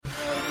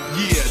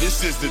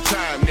This is the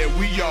time that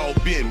we all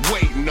been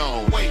waiting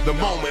on. The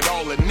moment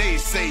all the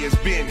naysayers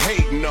been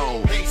hating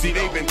on. See,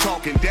 they've been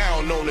talking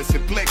down on us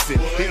and flexing.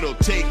 It'll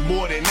take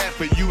more than that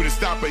for you to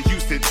stop a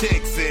Houston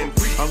Texan.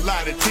 A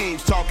lot of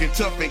teams talking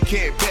tough and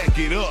can't back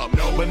it up.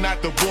 But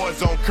not the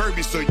boys on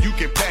Kirby, so you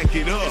can pack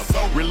it up.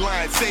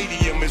 Reliance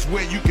Stadium is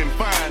where you can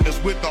find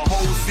us, with the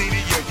whole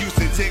city of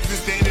Houston, Texas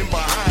standing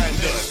behind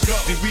us.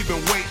 See, we've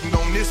been waiting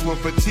on this one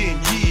for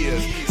 10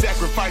 years,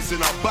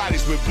 sacrificing our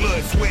bodies with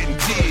blood, sweat, and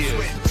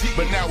tears.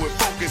 But now we're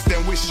focused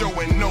and we're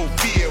showing no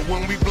fear.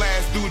 When we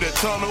blast through the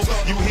tunnel,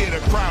 you hear the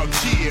crowd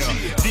cheer.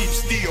 Deep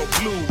steel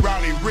blue,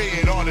 rowdy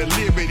red, or the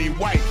Liberty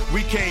white.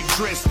 We came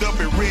dressed up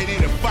and ready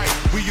to fight.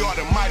 We are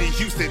the mighty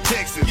Houston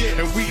Texans,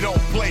 and we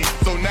don't play.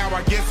 So now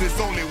I guess it's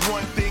only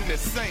one thing to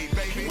say,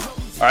 baby.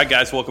 All right,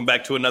 guys, welcome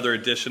back to another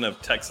edition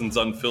of Texans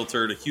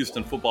Unfiltered, a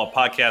Houston football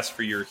podcast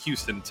for your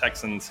Houston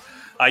Texans.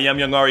 I am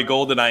Young Ari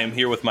Gold, and I am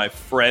here with my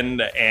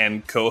friend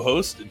and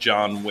co-host,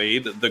 John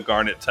Wade, the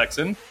Garnet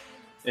Texan.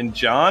 And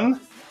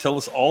John, tell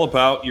us all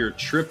about your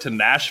trip to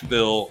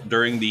Nashville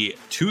during the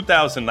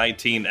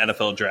 2019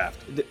 NFL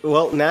Draft.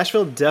 Well,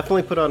 Nashville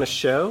definitely put on a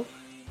show.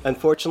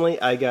 Unfortunately,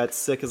 I got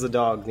sick as a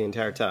dog the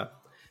entire time.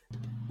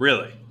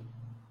 Really?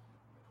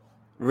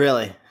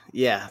 Really?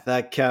 Yeah,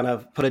 that kind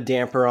of put a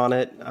damper on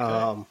it.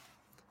 Okay.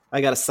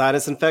 I got a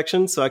sinus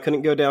infection, so I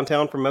couldn't go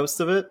downtown for most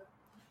of it.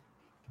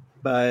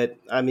 But,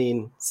 I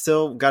mean,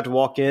 still got to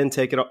walk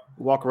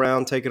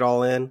around, take it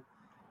all in.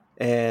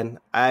 And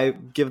I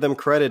give them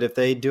credit. If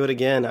they do it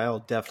again, I'll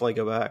definitely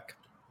go back.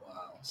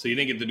 Wow. So you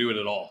didn't get to do it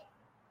at all?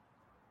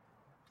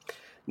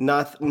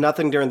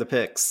 Nothing during the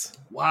picks.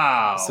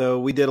 Wow. So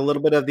we did a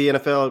little bit of the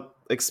NFL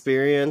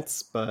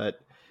experience,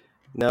 but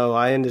no,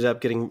 I ended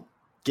up getting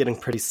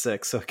pretty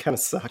sick, so it kind of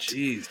sucked.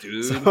 Jeez,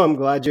 dude. So I'm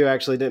glad you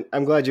actually didn't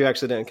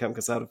come,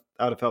 because I would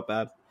have felt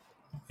bad.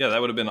 Yeah, that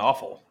would have been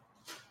awful.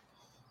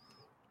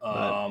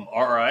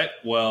 All right.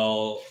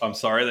 Well, I'm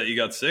sorry that you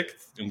got sick.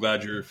 I'm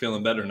glad you're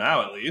feeling better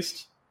now, at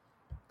least.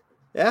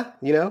 Yeah,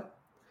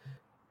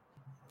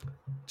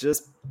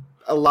 just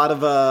a lot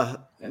of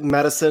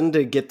medicine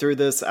to get through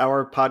this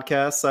hour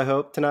podcast, I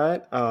hope,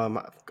 tonight.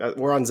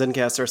 We're on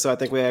Zencastr, so I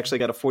think we actually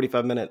got a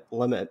 45-minute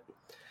limit.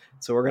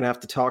 So we're going to have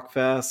to talk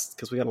fast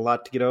because we got a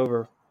lot to get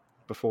over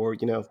before,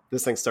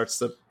 this thing starts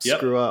to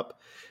screw up.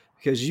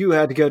 Because you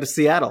had to go to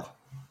Seattle.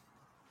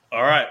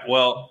 All right.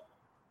 Well,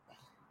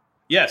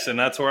 yes, and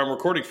that's where I'm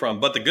recording from.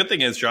 But the good thing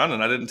is, John,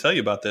 and I didn't tell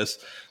you about this,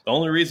 the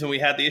only reason we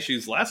had the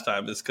issues last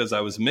time is because I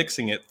was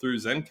mixing it through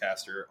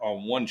Zencastr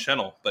on one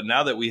channel. But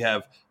now that we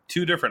have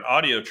two different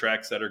audio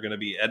tracks that are going to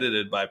be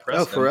edited by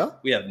Preston, for real?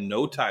 We have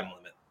no time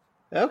limit.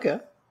 Okay.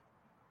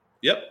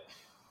 Yep.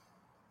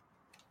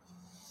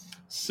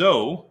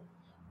 So,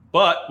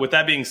 but with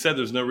that being said,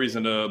 there's no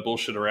reason to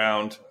bullshit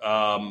around.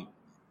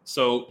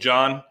 So,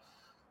 John,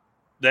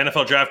 the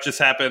NFL draft just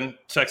happened.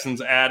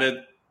 Texans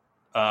added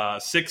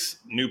 6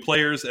 new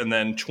players and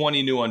then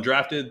 20 new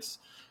undrafteds.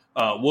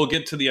 We'll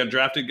get to the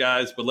undrafted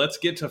guys, but let's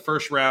get to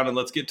first round and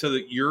let's get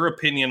to your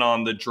opinion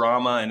on the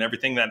drama and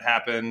everything that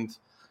happened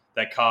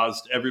that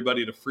caused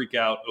everybody to freak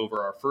out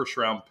over our first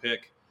round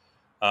pick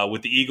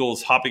with the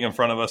Eagles hopping in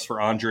front of us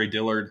for Andre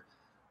Dillard.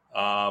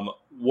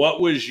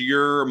 What was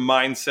your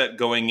mindset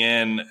going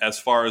in as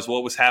far as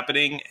what was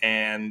happening,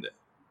 and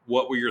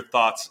what were your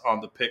thoughts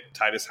on the pick,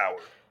 Tytus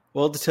Howard?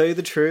 Well, to tell you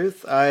the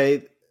truth,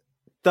 I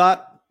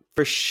thought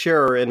for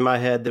sure in my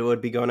head that it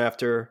would be going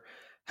after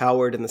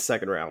Howard in the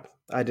second round.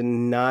 I did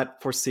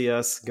not foresee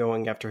us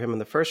going after him in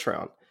the first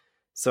round.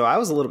 So I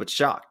was a little bit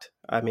shocked.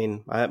 I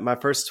mean, my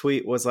first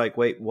tweet was like,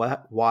 wait,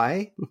 what?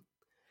 Why?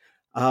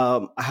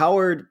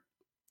 Howard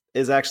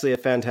is actually a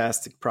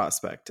fantastic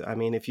prospect. I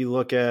mean, if you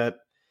look at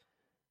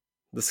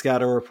the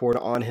scouting report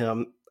on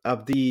him,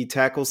 of the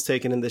tackles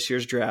taken in this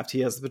year's draft,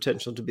 he has the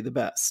potential to be the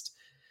best.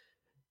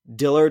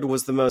 Dillard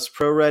was the most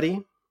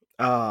pro-ready.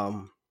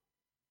 The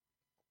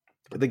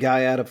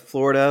guy out of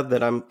Florida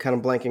that I'm kind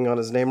of blanking on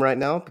his name right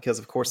now, because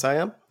of course I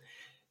am.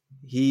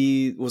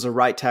 He was a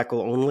right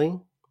tackle only,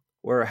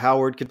 where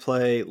Howard could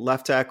play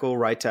left tackle,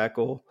 right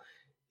tackle.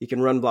 He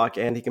can run block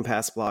and he can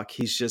pass block.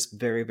 He's just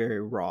very,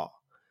 very raw.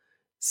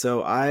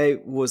 So I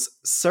was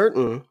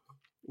certain,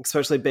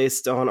 especially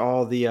based on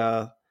all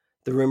the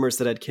rumors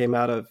that had came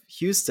out of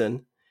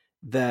Houston,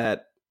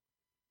 that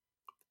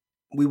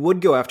we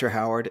would go after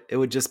Howard. It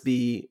would just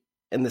be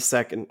in the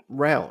second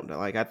round.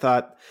 Like, I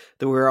thought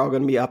that we were all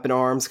going to be up in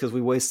arms because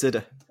we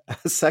wasted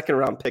a second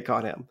round pick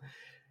on him.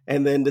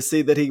 And then to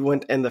see that he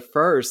went in the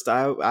first,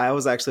 I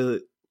was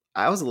a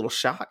little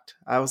shocked.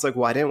 I was like,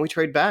 why didn't we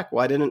trade back?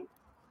 What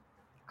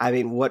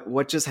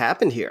just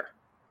happened here?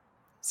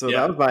 So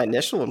that was my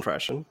initial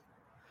impression.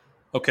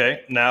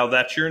 Okay, now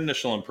that's your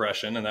initial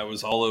impression, and that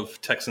was all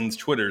of Texans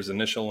Twitter's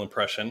initial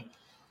impression.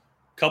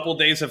 A couple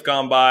days have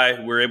gone by.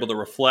 We're able to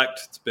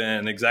reflect. It's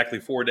been exactly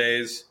 4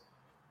 days.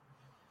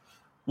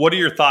 What are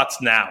your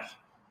thoughts now?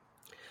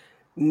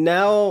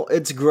 Now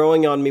it's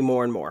growing on me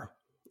more and more.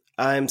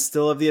 I'm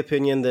still of the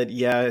opinion that,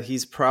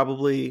 he's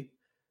probably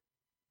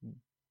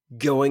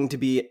going to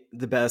be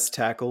the best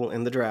tackle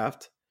in the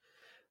draft.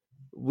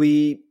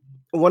 We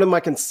one of my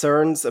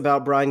concerns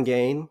about Brian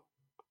Gaine,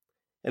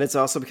 and it's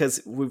also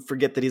because we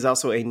forget that he's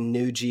also a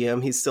new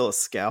GM. He's still a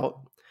scout.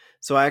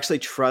 So I actually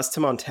trust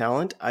him on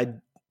talent. I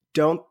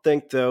don't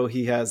think, though,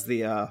 he has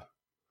the,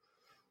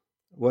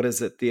 what's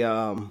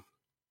the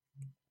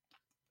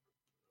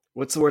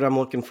word I'm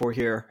looking for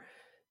here?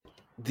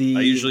 I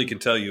usually can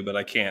tell you, but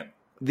I can't.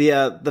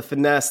 The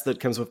finesse that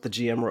comes with the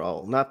GM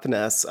role. Not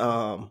finesse.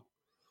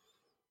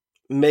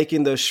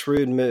 Making those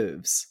shrewd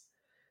moves.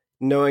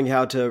 Knowing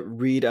how to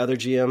read other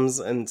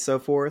GMs and so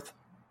forth.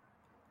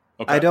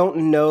 Okay. I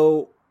don't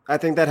know. I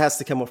think that has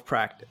to come with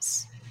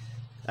practice.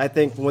 I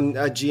think when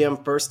a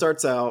GM first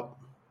starts out,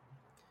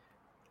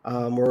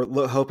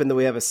 we're hoping that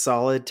we have a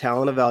solid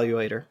talent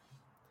evaluator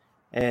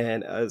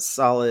and a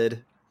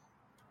solid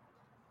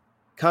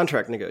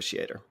contract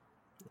negotiator.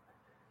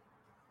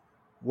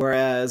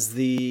 Whereas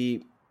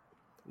the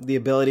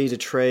ability to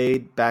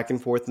trade back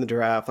and forth in the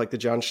draft, like the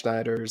John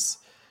Schneiders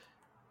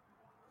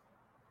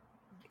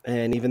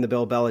and even the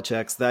Bill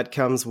Belichick's, that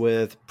comes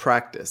with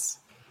practice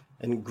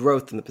and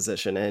growth in the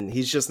position, and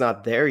he's just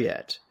not there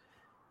yet.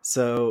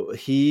 So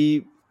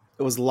he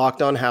was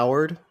locked on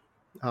Howard.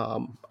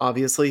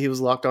 Obviously, he was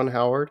locked on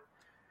Howard.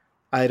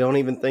 I don't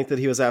even think that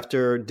he was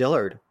after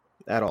Dillard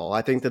at all.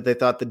 I think that they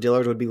thought that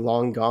Dillard would be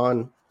long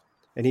gone,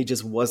 and he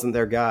just wasn't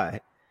their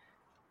guy.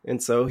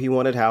 And so he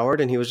wanted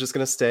Howard, and he was just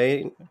going to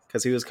stay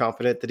because he was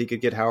confident that he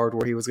could get Howard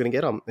where he was going to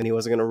get him, and he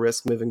wasn't going to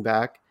risk moving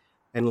back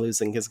and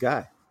losing his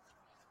guy.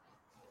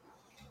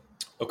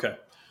 Okay.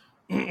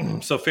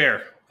 So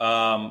fair.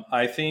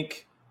 I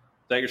think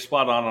that you're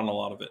spot on a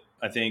lot of it.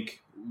 I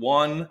think,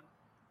 one,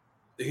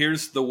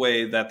 here's the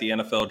way that the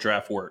NFL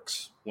draft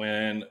works.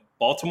 When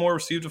Baltimore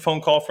received a phone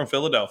call from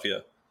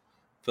Philadelphia,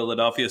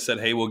 Philadelphia said,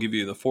 hey, we'll give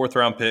you the 4th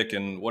round pick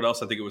and what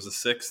else? I think it was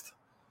the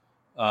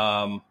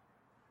 6th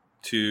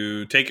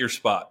to take your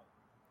spot.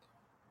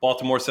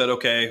 Baltimore said,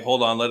 okay,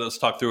 hold on, let us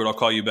talk through it. I'll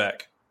call you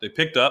back. They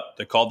picked up.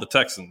 They called the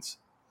Texans.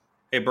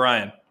 Hey,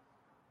 Brian,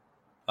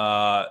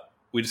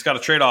 we just got a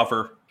trade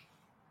offer.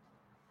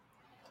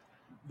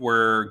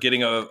 We're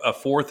getting a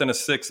 4th and a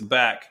 6th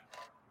back.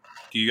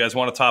 Do you guys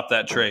want to top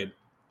that trade?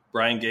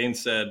 Brian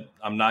Gaines said,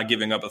 I'm not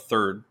giving up a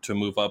 3rd to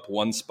move up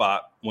 1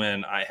 spot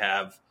when I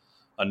have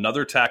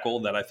another tackle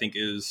that I think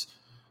is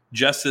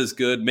just as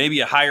good, maybe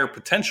a higher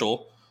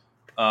potential.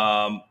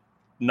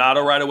 Not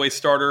a right-away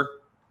starter.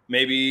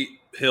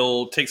 Maybe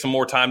he'll take some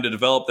more time to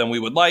develop than we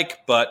would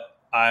like, but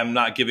I'm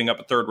not giving up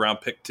a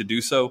 3rd-round pick to do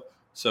so.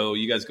 So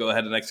you guys go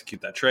ahead and execute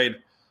that trade.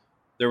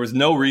 There was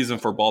no reason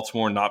for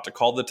Baltimore not to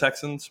call the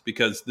Texans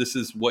because this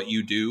is what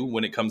you do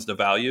when it comes to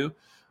value.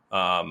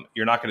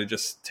 You're not going to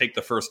just take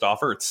the first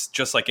offer. It's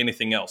just like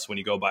anything else. When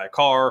you go buy a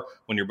car,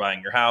 when you're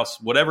buying your house,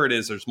 whatever it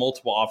is, there's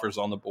multiple offers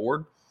on the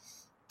board.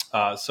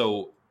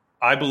 So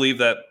I believe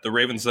that the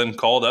Ravens then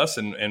called us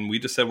and we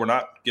just said we're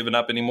not giving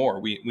up anymore.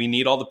 We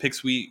need all the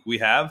picks we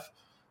have.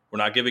 We're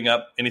not giving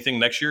up anything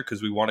next year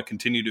because we want to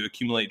continue to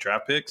accumulate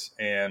draft picks.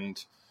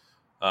 And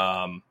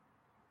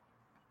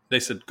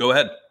they said, go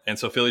ahead. And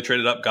so Philly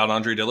traded up, got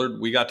Andre Dillard.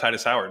 We got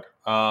Titus Howard.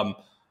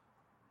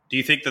 Do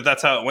you think that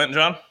that's how it went,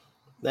 John?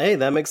 Hey,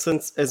 that makes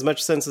sense, as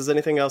much sense as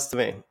anything else to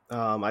me.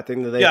 I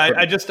think that they. Yeah,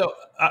 I just don't.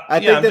 I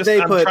think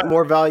they put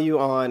more value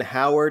on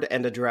Howard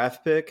and a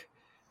draft pick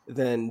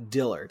than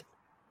Dillard.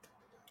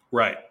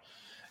 Right,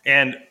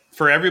 and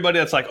for everybody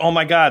that's like, oh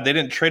my God, they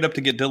didn't trade up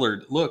to get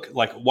Dillard. Look,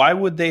 like, why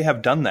would they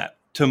have done that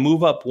to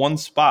move up 1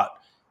 spot,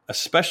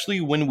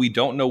 especially when we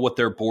don't know what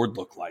their board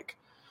looked like?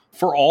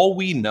 For all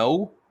we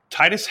know,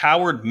 Titus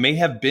Howard may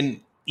have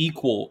been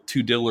equal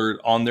to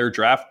Dillard on their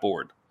draft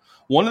board.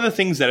 One of the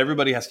things that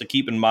everybody has to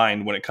keep in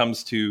mind when it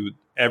comes to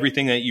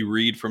everything that you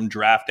read from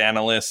draft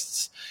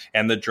analysts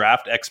and the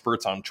draft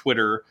experts on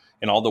Twitter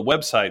and all the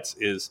websites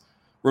is,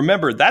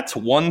 remember, that's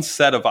one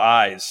set of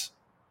eyes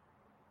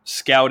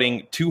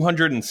scouting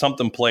 200 and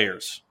something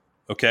players,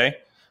 okay?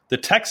 The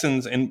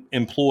Texans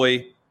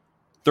employ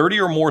 30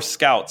 or more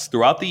scouts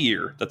throughout the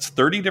year. That's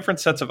 30 different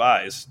sets of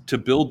eyes to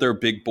build their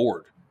big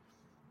board.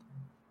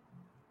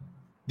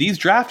 These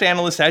draft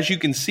analysts, as you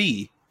can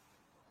see,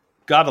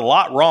 got a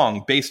lot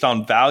wrong based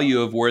on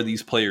value of where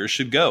these players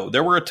should go.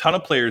 There were a ton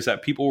of players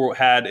that people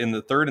had in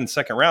the 3rd and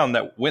 2nd round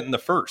that went in the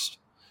 1st.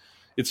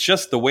 It's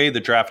just the way the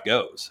draft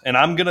goes. And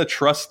I'm going to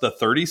trust the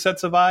 30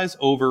 sets of eyes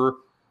over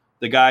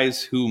the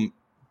guys who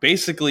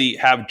basically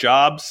have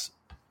jobs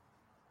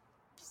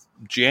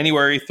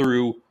January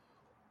through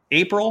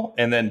April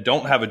and then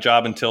don't have a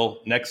job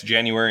until next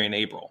January and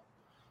April.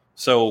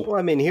 So, well,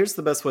 I mean, here's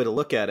the best way to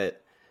look at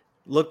it.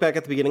 Look back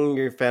at the beginning of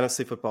your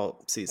fantasy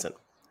football season.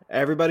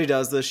 Everybody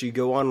does this. You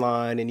go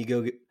online and you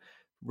go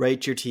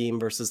rate your team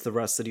versus the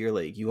rest of your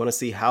league. You want to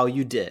see how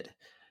you did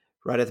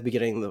right at the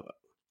beginning of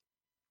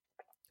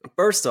the.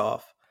 First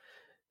off,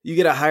 you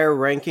get a higher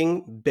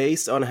ranking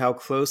based on how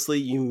closely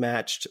you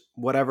matched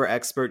whatever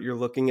expert you're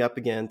looking up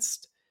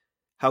against,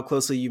 how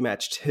closely you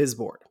matched his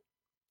board.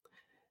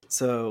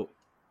 So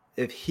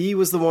if he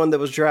was the one that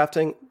was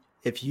drafting,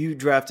 if you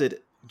drafted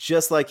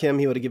just like him,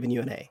 he would have given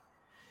you an A.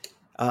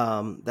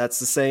 That's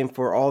the same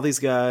for all these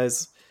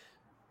guys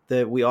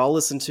that we all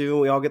listen to,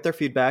 and we all get their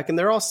feedback, and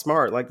they're all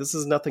smart. Like, this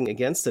is nothing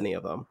against any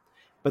of them,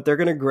 but they're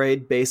going to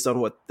grade based on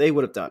what they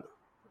would have done,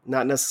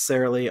 not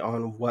necessarily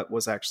on what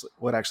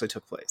actually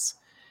took place.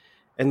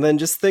 And then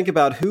just think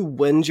about who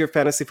wins your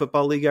fantasy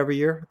football league every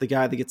year. The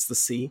guy that gets the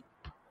C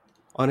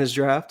on his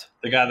draft.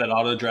 The guy that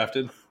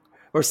auto-drafted.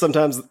 Or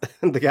sometimes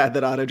the guy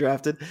that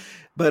auto-drafted.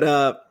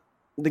 But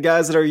the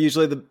guys that are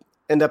usually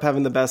end up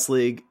having the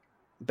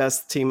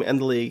best team in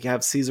the league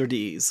have C's or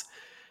D's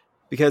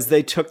because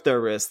they took their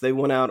risk. They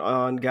went out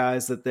on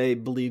guys that they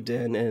believed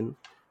in and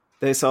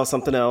they saw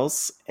something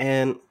else.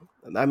 And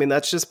I mean,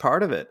 that's just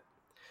part of it.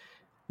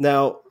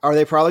 Now, are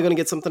they probably going to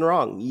get something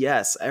wrong?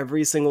 Yes,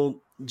 every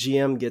single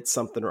GM gets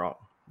something wrong.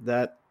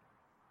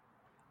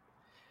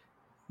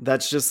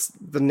 That's just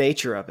the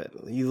nature of it.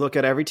 You look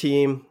at every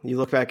team, you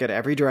look back at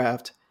every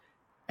draft,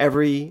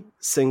 every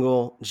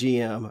single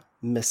GM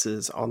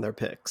misses on their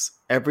picks.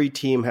 Every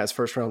team has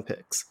first-round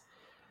picks.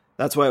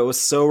 That's why it was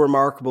so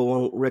remarkable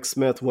when Rick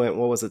Smith went,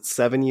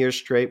 7 years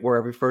straight where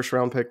every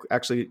first-round pick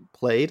actually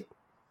played?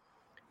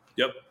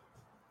 Yep.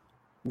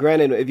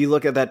 Granted, if you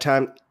look at that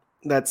time,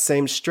 that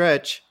same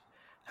stretch,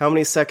 how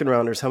many second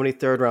rounders, how many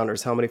third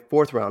rounders, how many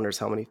fourth rounders,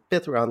 how many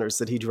fifth rounders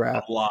did he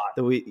draft? A lot.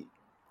 That we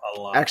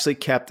actually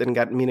kept and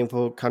got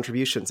meaningful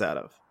contributions out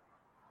of.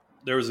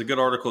 There was a good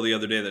article the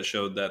other day that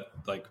showed that,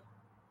 like,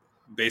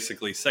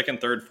 basically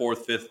second, third,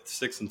 fourth, fifth,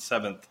 sixth, and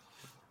seventh,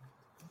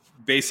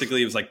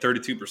 basically it was like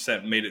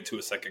 32% made it to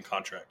a second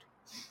contract.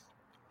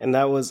 And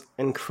that was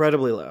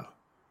incredibly low.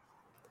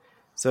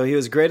 So he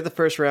was great at the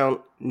first round,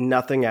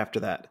 nothing after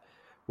that.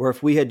 Where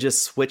if we had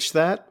just switched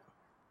that,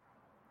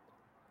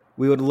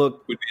 we'd be in a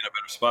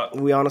better spot.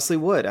 We honestly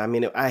would. I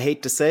mean, I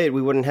hate to say it,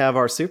 we wouldn't have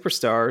our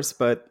superstars,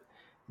 but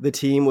the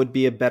team would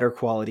be a better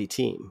quality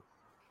team.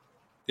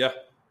 Yeah.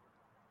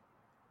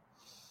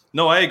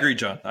 No, I agree,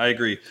 John. I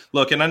agree.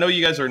 Look, and I know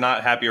you guys are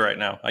not happy right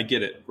now. I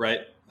get it, right?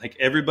 Like,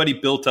 everybody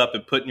built up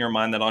and put in your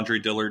mind that Andre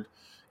Dillard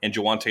and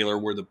Jawan Taylor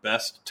were the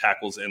best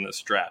tackles in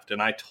this draft.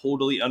 And I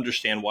totally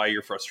understand why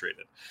you're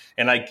frustrated.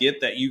 And I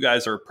get that you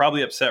guys are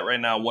probably upset right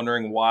now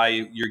wondering why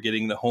you're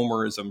getting the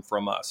homerism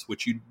from us,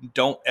 which you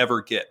don't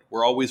ever get.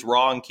 We're always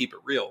raw and keep it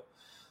real.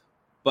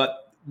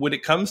 But when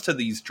it comes to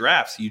these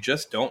drafts, you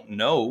just don't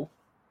know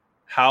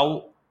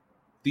how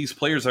these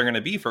players are going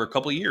to be for a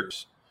couple of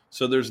years.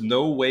 So there's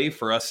no way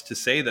for us to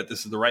say that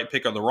this is the right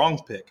pick or the wrong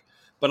pick.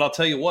 But I'll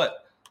tell you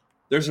what,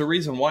 there's a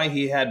reason why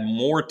he had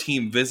more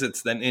team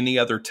visits than any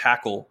other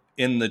tackle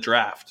in the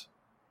draft.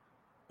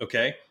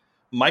 Okay?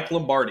 Mike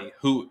Lombardi,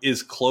 who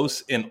is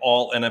close in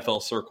all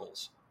NFL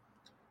circles,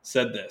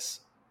 said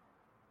this.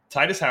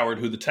 Titus Howard,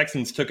 who the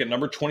Texans took at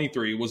number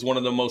 23, was one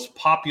of the most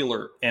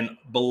popular and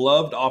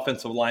beloved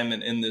offensive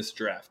linemen in this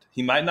draft.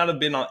 He might not have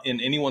been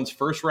in anyone's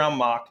first-round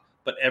mock,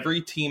 but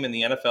every team in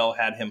the NFL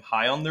had him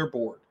high on their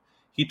board.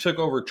 He took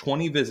over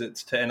 20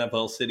 visits to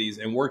NFL cities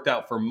and worked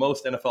out for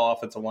most NFL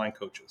offensive line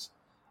coaches.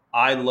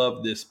 I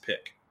love this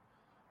pick.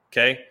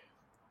 Okay?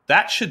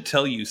 That should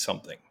tell you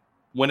something.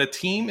 When a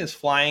team is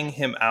flying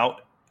him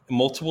out,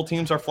 multiple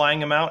teams are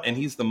flying him out, and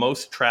he's the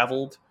most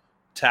traveled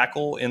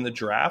tackle in the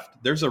draft,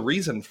 there's a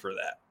reason for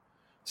that.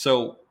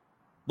 So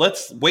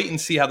let's wait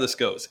and see how this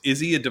goes. Is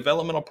he a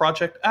developmental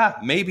project?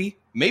 Maybe.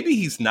 Maybe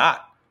he's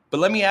not. But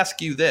let me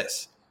ask you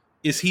this.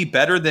 Is he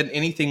better than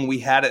anything we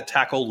had at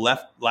tackle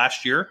left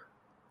last year?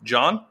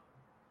 John?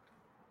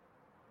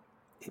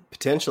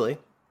 Potentially.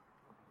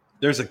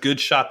 There's a good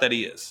shot that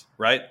he is,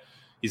 right?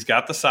 He's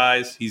got the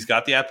size. He's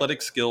got the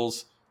athletic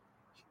skills.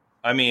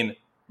 I mean,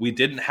 we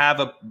didn't have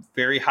a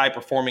very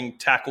high-performing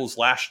tackles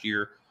last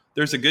year.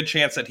 There's a good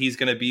chance that he's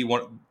going to be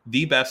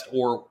the best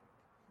or,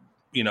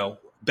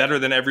 better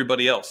than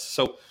everybody else.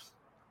 So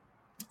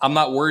I'm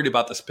not worried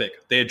about this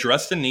pick. They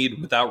addressed a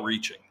need without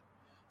reaching.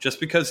 Just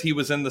because he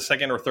was in the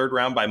second or third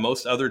round by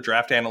most other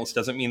draft analysts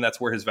doesn't mean that's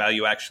where his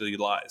value actually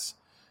lies.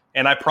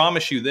 And I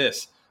promise you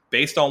this,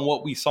 based on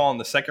what we saw in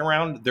the second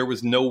round, there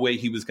was no way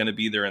he was going to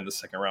be there in the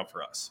second round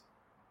for us.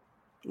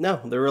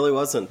 No, there really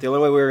wasn't. The only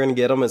way we were going to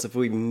get him is if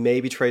we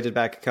maybe traded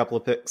back a couple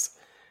of picks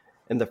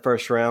in the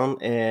first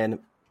round, and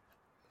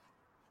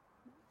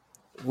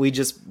it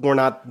just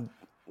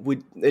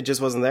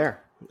wasn't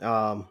there.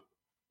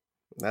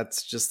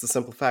 That's just the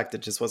simple fact.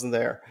 It just wasn't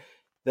there.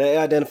 They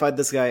identified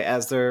this guy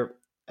as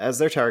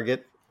their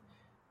target.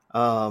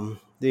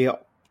 The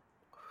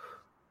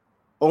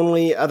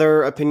only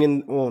other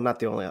opinion, well, not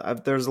the only,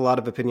 there's a lot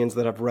of opinions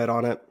that I've read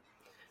on it,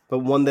 but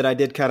one that I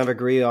did kind of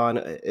agree on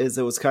is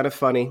it was kind of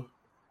funny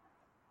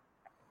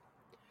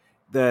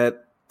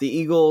that the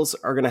Eagles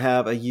are going to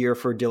have a year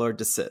for Dillard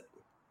to sit.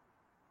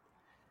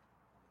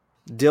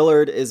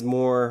 Dillard is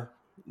more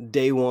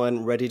day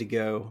one ready to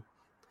go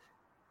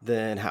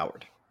than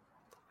Howard.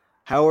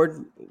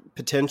 Howard,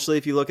 potentially,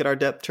 if you look at our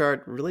depth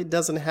chart, really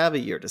doesn't have a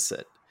year to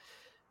sit.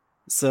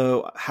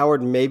 So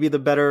Howard may be the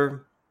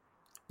better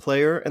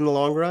player in the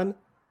long run.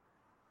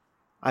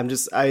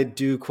 I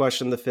do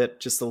question the fit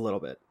just a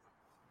little bit.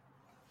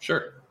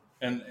 Sure.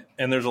 And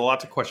there's a lot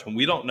to question.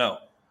 We don't know,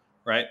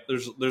 right?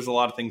 There's a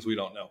lot of things we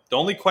don't know. The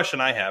only question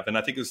I have, and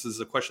I think this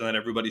is a question that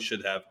everybody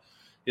should have,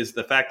 is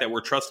the fact that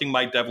we're trusting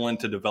Mike Devlin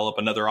to develop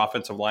another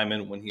offensive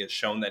lineman when he has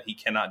shown that he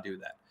cannot do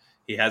that.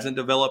 He hasn't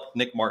developed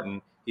Nick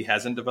Martin. He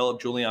hasn't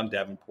developed Julian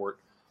Davenport.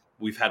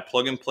 We've had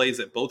plug and plays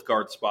at both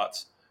guard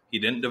spots. He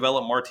didn't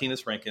develop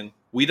Martinez Rankin.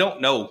 We don't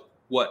know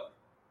what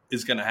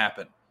is going to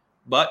happen,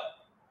 but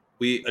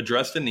we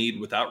addressed a need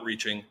without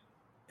reaching,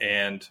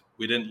 and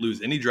we didn't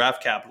lose any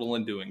draft capital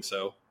in doing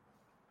so.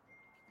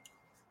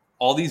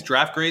 All these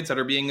draft grades that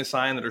are being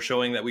assigned that are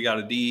showing that we got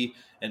a D,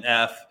 an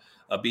F,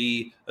 a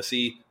B, a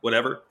C,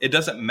 whatever, it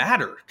doesn't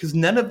matter because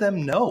none of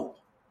them know.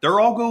 They're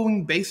all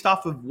going based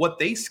off of what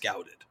they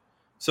scouted.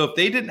 So if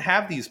they didn't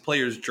have these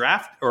players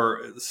draft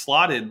or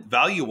slotted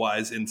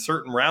value-wise in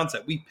certain rounds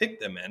that we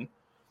picked them in,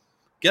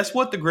 guess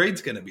what the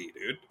grade's going to be,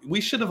 dude?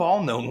 We should have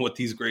all known what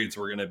these grades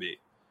were going to be.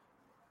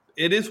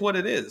 It is what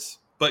it is.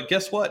 But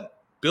guess what?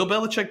 Bill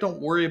Belichick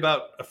don't worry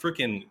about a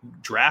freaking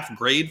draft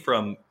grade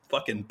from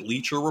fucking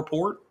Bleacher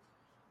Report.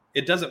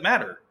 It doesn't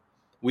matter.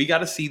 We got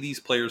to see these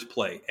players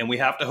play. And we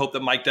have to hope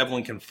that Mike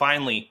Devlin can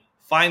finally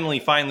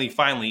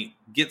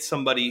get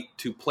somebody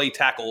to play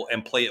tackle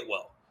and play it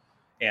well.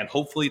 And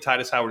hopefully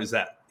Tytus Howard is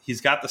that. He's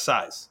got the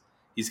size.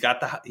 He's got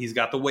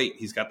the weight.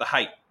 He's got the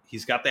height.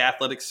 He's got the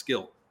athletic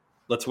skill.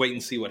 Let's wait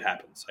and see what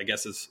happens, I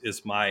guess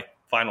is my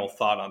final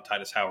thought on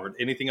Tytus Howard.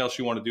 Anything else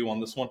you want to do on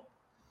this one?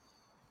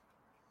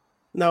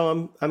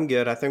 No, I'm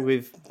good. I think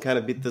we've kind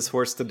of beat this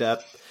horse to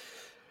death.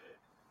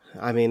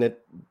 I mean,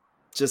 it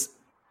just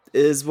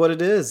is what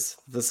it is.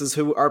 This is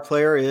who our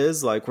player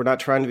is. Like, we're not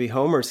trying to be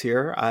homers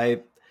here.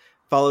 I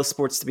follow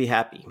sports to be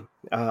happy.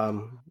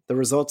 The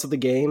results of the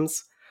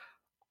games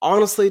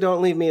honestly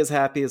don't leave me as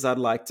happy as I'd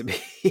like to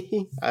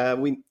be.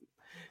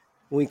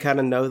 We kind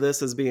of know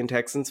this as being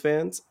Texans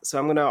fans. So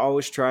I'm going to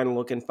always try and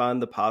look and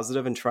find the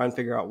positive and try and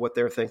figure out what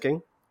they're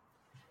thinking.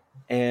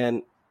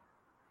 And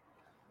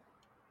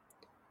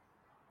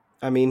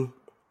I mean,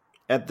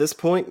 at this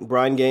point,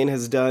 Brian Gaine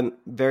has done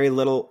very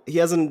little. He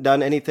hasn't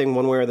done anything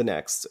one way or the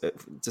next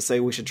to say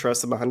we should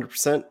trust him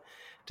 100%,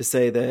 to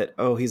say that,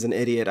 oh, he's an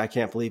idiot. I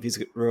can't believe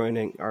he's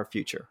ruining our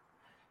future.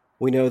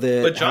 We know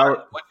that. But John,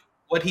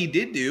 what he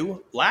did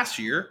do last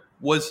year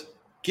was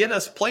get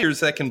us players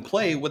that can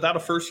play without a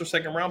first or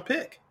second round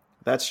pick.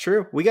 That's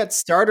true. We got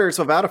starters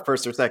without a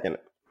first or second.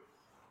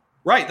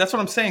 Right. That's what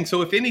I'm saying.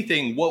 So if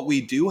anything, what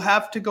we do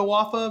have to go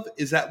off of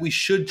is that we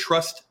should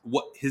trust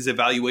what his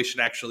evaluation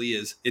actually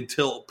is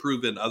until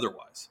proven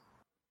otherwise.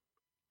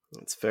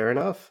 That's fair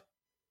enough.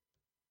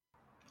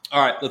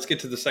 All right. Let's get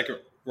to the second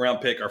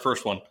round pick, our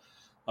first one.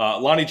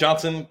 Lonnie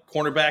Johnson,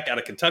 cornerback out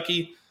of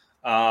Kentucky.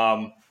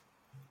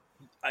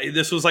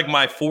 This was like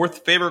my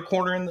fourth favorite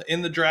corner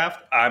in the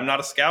draft. I'm not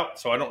a scout,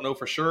 so I don't know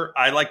for sure.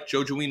 I like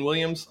JoJuan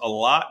Williams a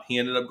lot. He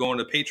ended up going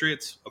to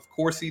Patriots. Of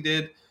course he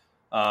did.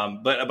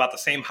 But about the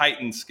same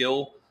height and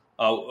skill,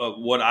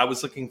 what I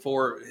was looking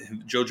for,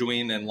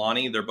 JoJuan and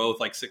Lonnie, they're both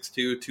like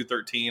 6'2",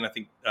 213. I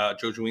think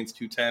JoJuan's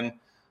 210.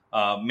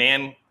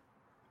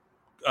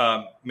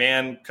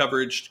 Man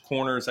coverage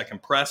corners that can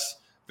press,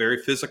 very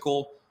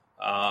physical.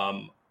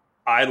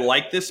 I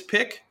like this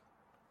pick.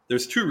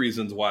 There's two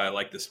reasons why I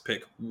like this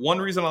pick. One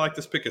reason I like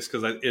this pick is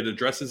because it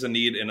addresses a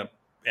need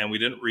and we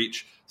didn't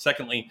reach.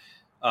 Secondly,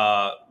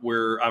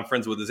 I'm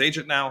friends with his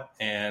agent now,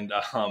 and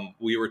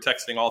we were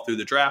texting all through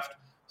the draft.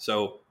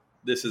 So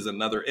this is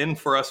another in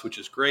for us, which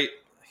is great.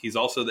 He's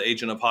also the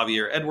agent of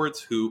Javier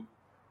Edwards, who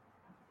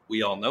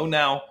we all know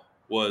now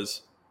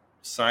was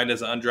signed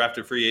as an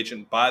undrafted free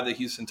agent by the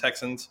Houston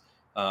Texans.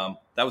 That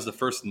was the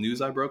first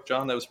news I broke,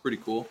 John. That was pretty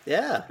cool.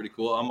 Yeah, pretty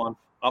cool. I'm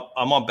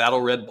on Battle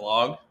Red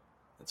blog.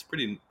 It's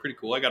pretty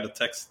cool. I got a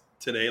text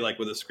today, like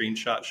with a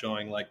screenshot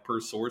showing like per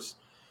source.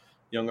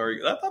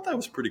 I thought that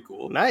was pretty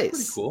cool. Nice.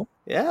 Pretty cool.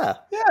 Yeah.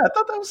 Yeah, I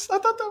thought that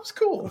was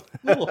cool.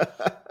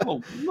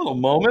 Little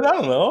moment. I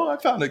don't know. I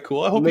found it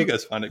cool. I hope you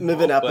guys find it cool.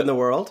 Moving up in the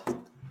world.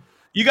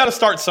 You got to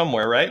start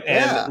somewhere, right?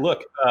 Yeah. And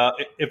look,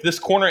 if this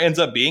corner ends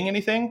up being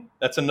anything,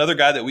 that's another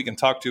guy that we can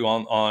talk to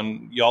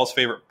on y'all's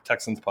favorite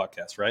Texans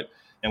podcast, right?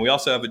 And we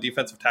also have a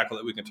defensive tackle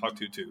that we can talk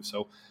to too.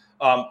 So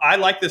I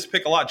like this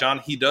pick a lot, John.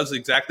 He does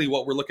exactly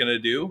what we're looking to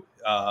do.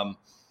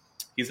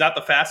 He's not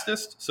the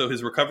fastest, so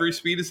his recovery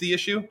speed is the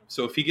issue.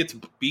 So if he gets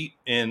beat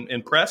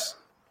in press,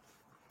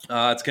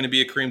 it's going to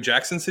be a Kareem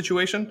Jackson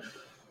situation.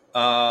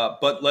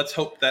 But let's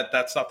hope that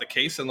that's not the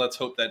case, and let's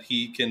hope that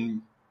he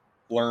can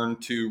learn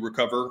to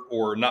recover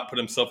or not put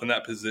himself in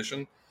that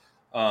position.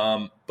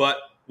 But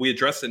we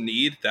address a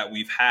need that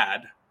we've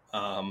had,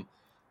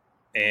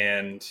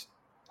 and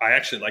I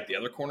actually like the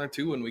other corner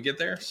too when we get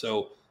there.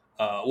 So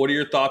what are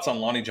your thoughts on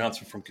Lonnie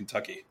Johnson from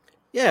Kentucky?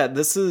 Yeah,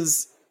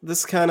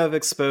 this kind of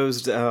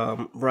exposed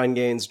Brian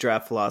Gaine's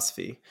draft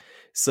philosophy.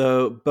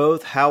 So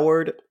both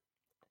Howard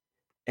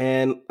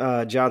and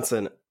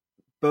Johnson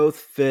both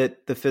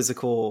fit the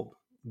physical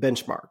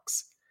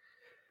benchmarks.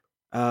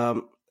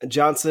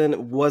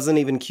 Johnson wasn't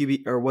even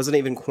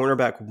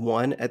cornerback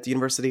 1 at the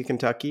University of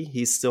Kentucky.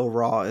 He's still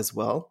raw as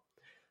well.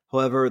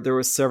 However, there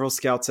were several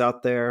scouts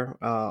out there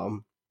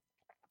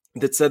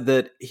that said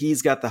that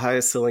he's got the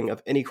highest ceiling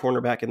of any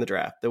cornerback in the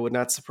draft. That would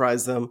not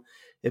surprise them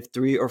if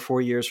 3 or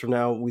 4 years from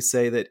now we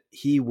say that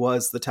he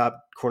was the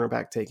top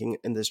cornerback taking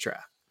in this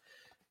draft.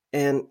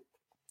 And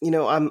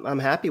I'm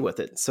happy with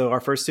it. So our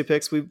first 2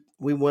 picks, we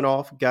went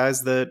off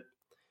guys that,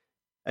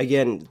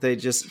 again, they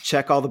just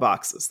check all the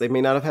boxes. They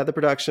may not have had the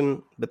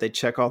production, but they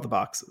check all the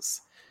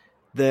boxes.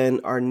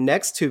 Then our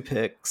next 2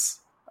 picks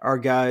are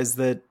guys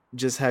that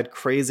just had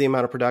crazy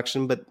amount of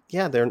production, but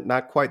yeah, they're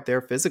not quite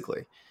there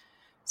physically.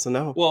 So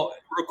no. Well,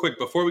 real quick,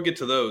 before we get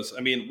to those,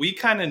 I mean, we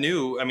kind of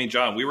knew,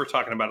 John, we were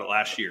talking about it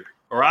last year,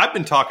 or I've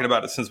been talking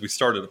about it since we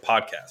started the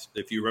podcast,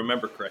 if you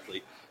remember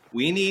correctly.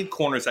 We need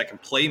corners that can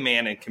play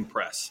man and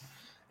compress.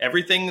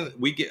 Everything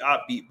we get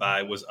beat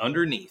by was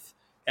underneath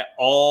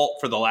all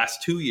for the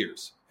last 2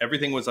 years.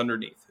 Everything was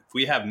underneath. If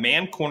we have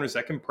man corners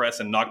that can press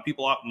and knock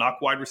people out,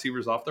 knock wide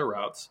receivers off their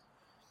routes,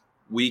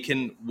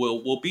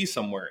 we'll be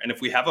somewhere. And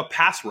if we have a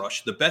pass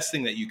rush, the best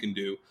thing that you can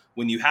do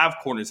when you have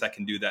corners that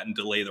can do that and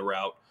delay the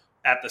route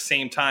at the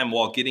same time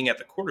while getting at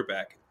the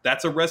quarterback,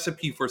 that's a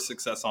recipe for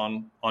success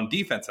on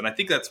defense. And I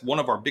think that's one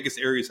of our biggest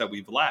areas that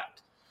we've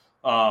lacked.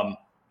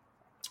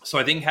 So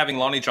I think having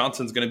Lonnie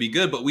Johnson is going to be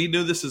good, but we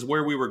knew this is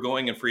where we were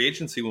going in free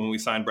agency when we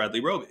signed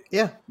Bradley Roby.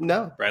 Yeah,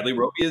 no. Bradley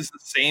Roby is the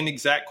same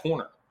exact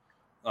corner.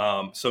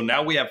 So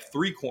now we have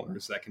 3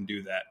 corners that can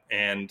do that,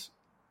 and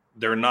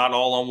they're not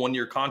all on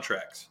 1-year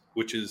contracts,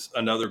 which is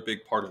another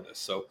big part of this.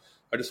 So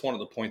I just wanted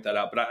to point that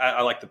out, but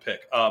I like the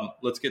pick.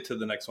 Let's get to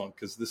the next one,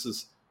 because this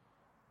is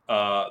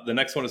the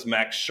next one is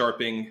Max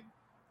Scharping,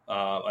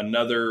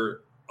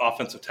 another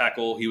offensive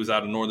tackle. He was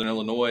out of Northern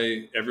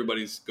Illinois.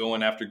 Everybody's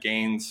going after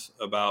Gaines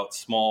about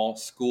small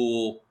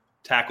school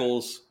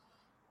tackles.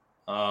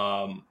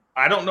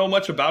 I don't know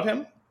much about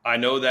him. I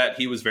know that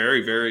he was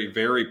very, very,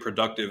 very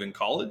productive in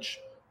college,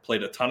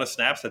 played a ton of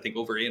snaps, I think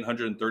over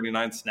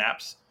 839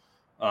 snaps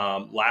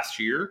last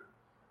year.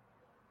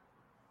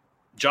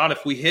 John,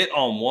 if we hit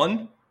on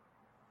 1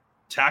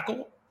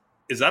 tackle,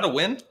 is that a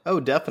win? Oh,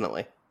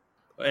 definitely.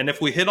 And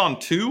if we hit on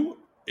 2,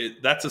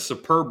 that's a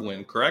superb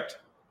win, correct?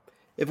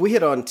 If we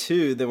hit on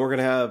 2, then we're going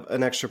to have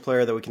an extra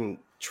player that we can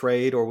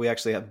trade, or we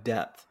actually have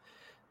depth.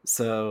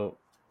 So,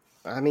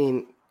 I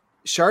mean,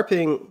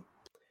 Scharping,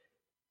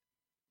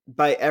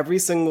 by every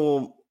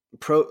single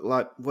Pro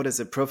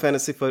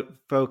Fantasy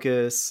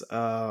Focus,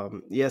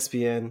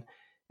 ESPN,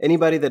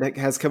 anybody that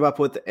has come up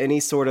with any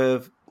sort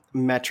of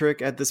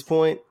metric at this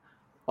point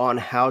on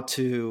how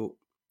to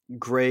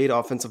grade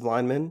offensive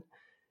linemen,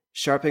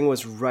 Scharping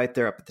was right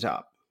there up at the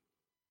top.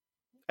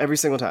 Every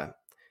single time.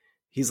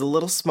 He's a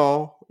little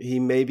small.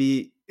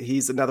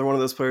 He's another one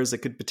of those players that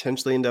could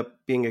potentially end up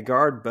being a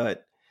guard,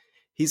 but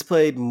he's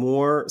played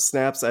more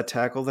snaps at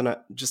tackle than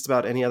just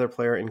about any other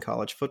player in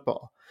college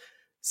football.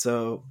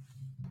 So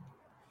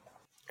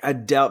I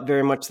doubt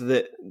very much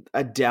that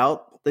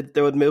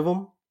they would move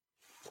him.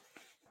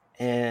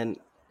 And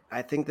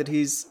I think that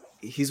he's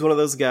one of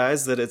those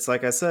guys that, it's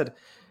like I said,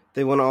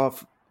 they went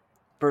off,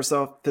 first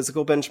off,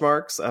 physical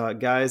benchmarks,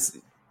 guys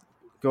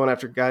going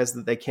after guys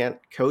that they can't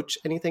coach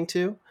anything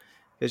to,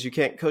 because you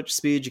can't coach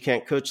speed, you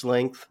can't coach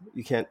length,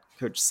 you can't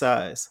coach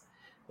size.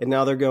 And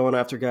now they're going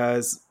after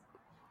guys,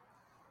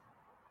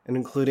 and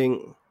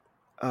including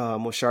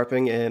with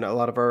Scharping and a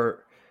lot of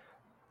our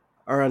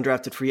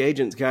undrafted free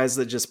agents, guys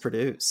that just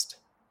produced.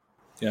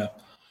 Yeah.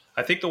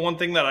 I think the one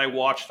thing that I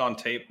watched on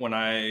tape when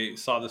I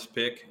saw this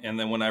pick, and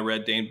then when I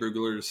read Dane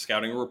Brugler's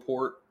scouting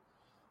report,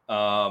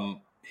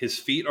 his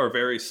feet are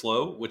very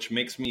slow, which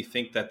makes me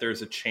think that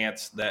there's a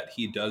chance that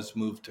he does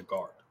move to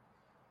guard.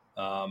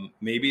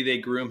 Maybe they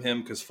groom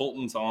him because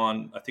Fulton's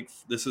on, I think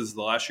this is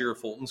the last year of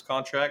Fulton's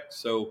contract.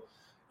 So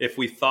if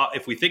we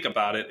think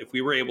about it, if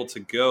we were able to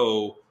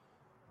go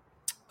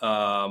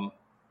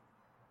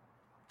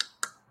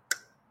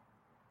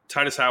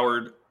Titus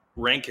Howard,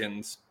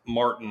 Rankins,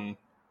 Martin,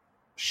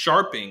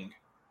 Scharping,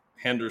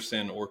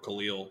 Henderson, or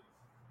Khalil,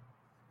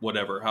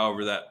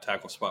 however that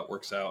tackle spot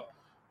works out,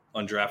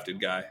 undrafted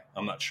guy,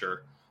 I'm not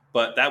sure.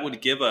 But that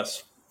would give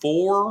us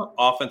 4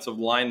 offensive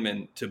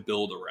linemen to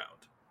build around.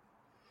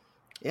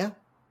 Yeah.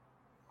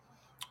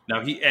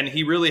 Now,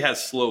 he really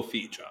has slow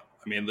feet, John.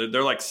 I mean,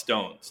 they're like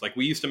stones. Like,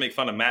 we used to make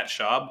fun of Matt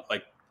Schaub.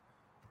 Like,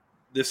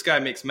 this guy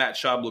makes Matt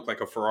Schaub look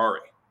like a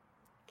Ferrari.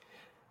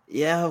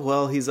 Yeah,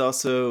 well, he's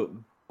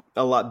also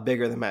a lot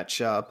bigger than Matt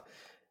Schaub.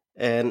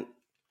 And,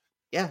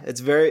 yeah,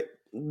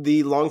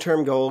 the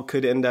long-term goal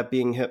could end up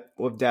being hit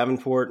with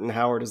Davenport and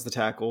Howard as the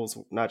tackles.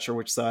 Not sure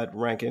which side,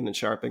 Rankin and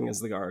Scharping as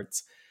the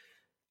guards.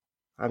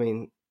 I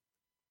mean,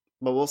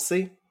 but we'll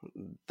see.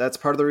 That's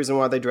part of the reason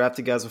why they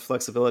drafted guys with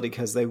flexibility,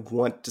 because they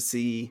want to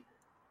see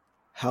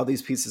how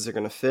these pieces are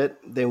going to fit.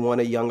 They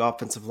want a young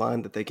offensive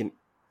line that they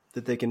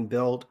can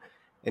build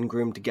and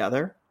groom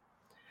together.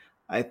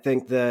 I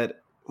think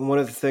that one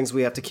of the things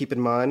we have to keep in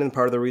mind, and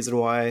part of the reason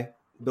why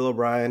Bill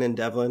O'Brien and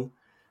Devlin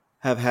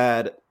have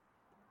had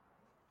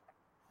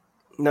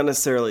not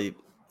necessarily,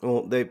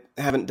 well, they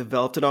haven't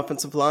developed an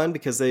offensive line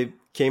because they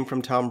came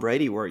from Tom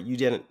Brady, where you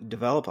didn't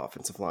develop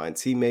offensive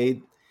lines. He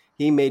made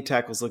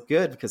tackles look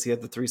good because he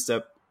had the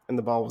 3-step and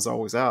the ball was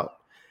always out.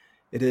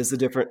 It is a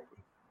different.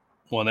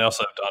 Well, and they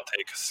also have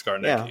Dante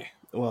Scarnecchia. Yeah.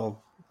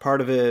 Well,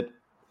 part of it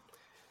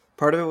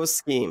Part of it was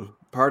scheme.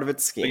 Part of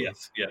it's scheme.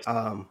 Yes.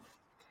 And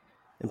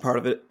part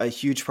of it, a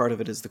huge part of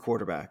it, is the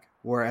quarterback.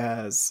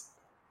 Whereas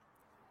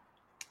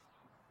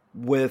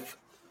with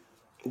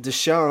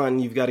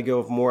Deshaun, you've got to go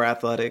with more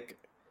athletic.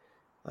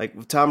 Like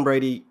with Tom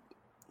Brady,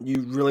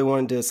 you really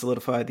wanted to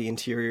solidify the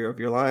interior of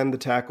your line. The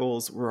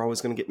tackles were always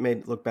going to get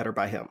made look better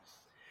by him.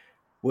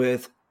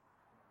 With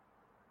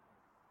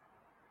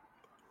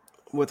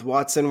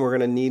Watson, we're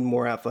going to need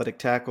more athletic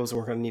tackles, and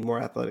we're going to need more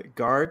athletic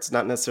guards,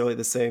 not necessarily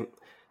the same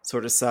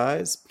sort of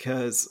size,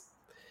 because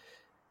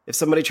if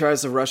somebody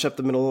tries to rush up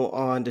the middle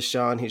on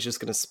Deshaun, he's just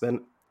going to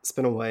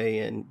spin away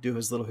and do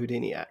his little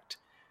Houdini act.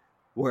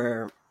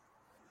 Where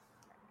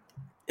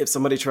if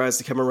somebody tries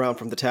to come around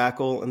from the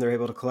tackle and they're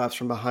able to collapse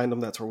from behind them,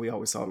 that's where we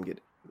always saw him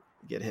get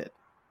hit.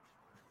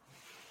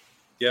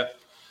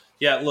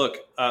 Yeah. Look,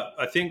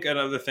 I think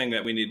another thing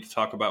that we need to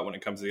talk about when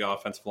it comes to the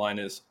offensive line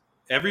is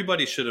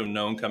everybody should have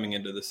known coming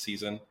into this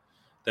season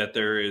that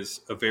there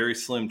is a very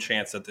slim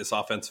chance that this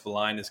offensive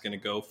line is going to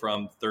go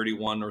from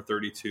 31 or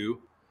 32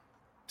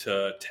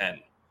 to 10.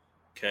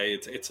 Okay,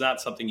 it's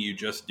not something you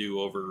just do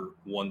over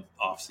one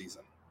offseason.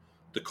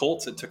 The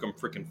Colts, it took them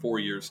freaking 4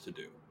 years to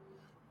do.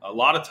 A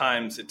lot of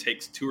times it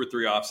takes 2 or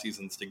 3 off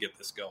seasons to get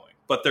this going,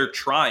 but they're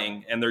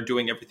trying and they're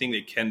doing everything they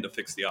can to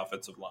fix the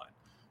offensive line.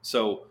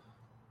 So,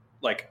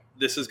 like,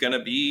 this is going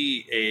to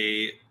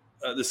be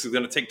this is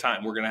going to take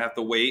time. We're going to have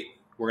to wait.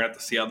 We're going to have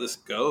to see how this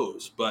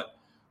goes, but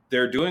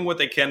they're doing what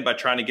they can by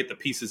trying to get the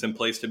pieces in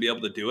place to be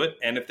able to do it.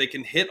 And if they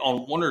can hit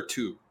on 1 or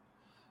 2,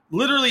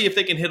 literally, if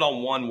they can hit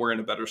on 1, we're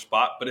in a better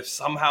spot. But if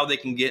somehow they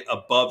can get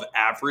above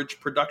average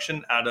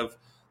production out of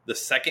the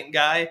second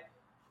guy,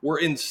 we're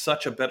in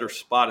such a better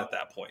spot at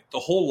that point. The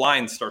whole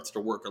line starts to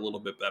work a little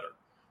bit better.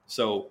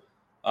 So,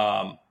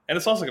 and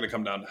it's also going to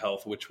come down to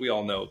health, which we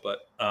all know. But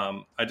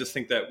I just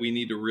think that we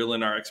need to reel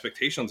in our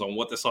expectations on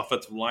what this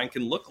offensive line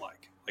can look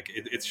like. Like,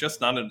 it's just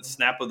not a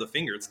snap of the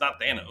finger. It's not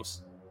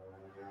Thanos.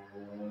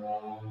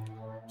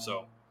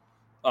 So,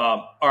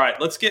 all right,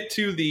 let's get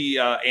to the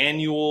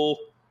annual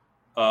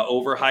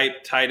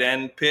overhyped tight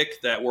end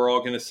pick that we're all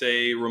going to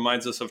say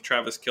reminds us of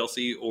Travis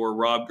Kelce or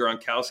Rob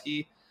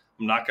Gronkowski.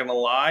 I'm not going to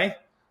lie.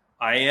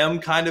 I am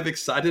kind of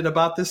excited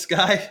about this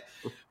guy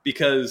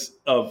because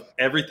of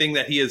everything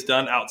that he has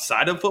done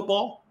outside of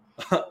football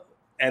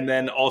and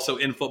then also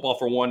in football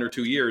for 1 or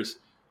 2 years.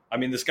 I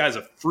mean, this guy's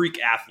a freak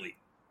athlete.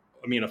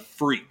 I mean, a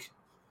freak.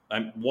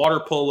 Water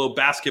polo,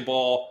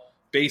 basketball,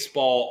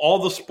 baseball, all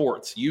the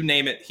sports, you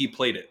name it, he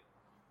played it.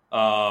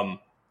 And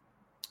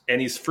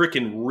he's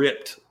freaking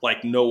ripped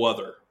like no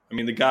other. I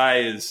mean, the guy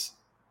is,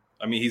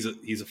 he's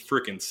a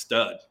freaking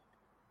stud.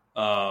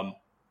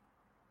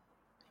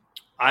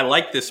 I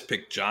like this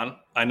pick, John.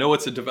 I know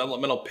it's a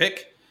developmental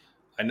pick.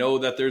 I know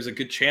that there's a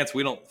good chance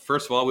we don't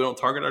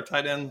target our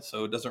tight end,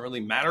 so it doesn't really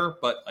matter.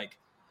 But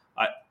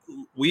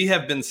we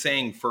have been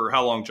saying for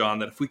how long, John,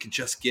 that if we could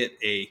just get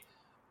a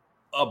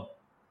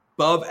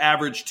above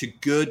average to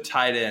good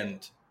tight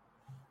end,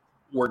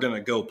 we're going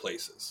to go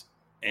places.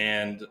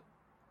 And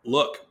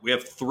look, we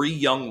have 3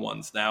 young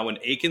ones now in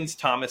Akins,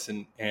 Thomas,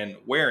 and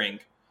Waring.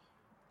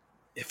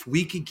 If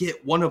we could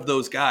get one of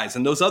those guys,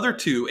 and those other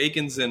 2,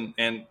 Akins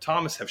and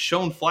Thomas, have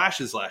shown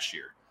flashes last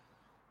year.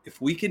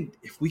 If we could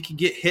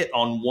get hit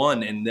on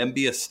one and then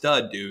be a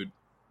stud, dude,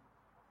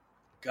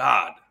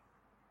 God,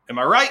 am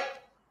I right?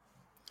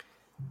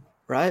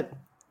 Right.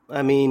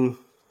 I mean,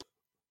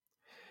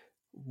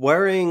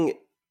 Waring,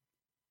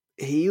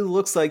 he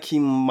looks like he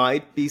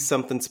might be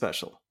something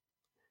special.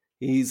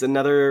 He's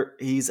another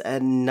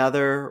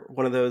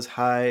one of those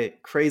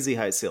crazy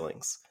high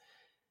ceilings.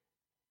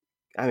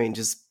 I mean,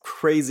 just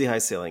crazy high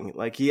ceiling.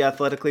 Like, he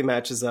athletically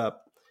matches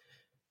up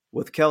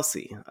with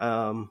Kelce.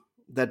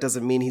 That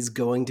doesn't mean he's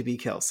going to be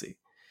Kelce,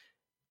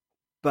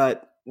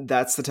 but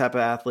that's the type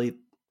of athlete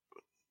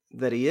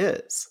that he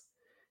is.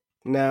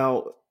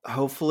 Now,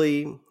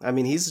 hopefully,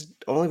 he's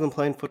only been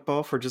playing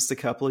football for just a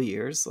couple of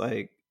years.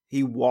 Like,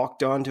 he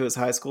walked onto his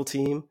high school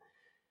team,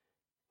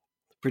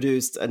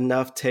 produced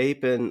enough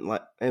tape in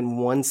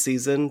 1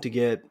 season to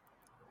get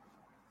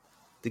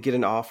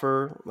an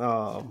offer.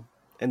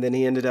 And then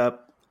he ended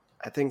up,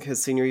 I think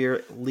his senior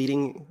year,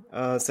 leading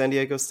San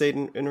Diego State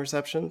in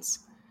receptions.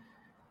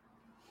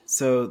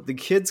 So the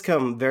kids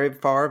come very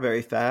far,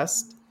 very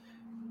fast.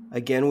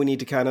 Again, we need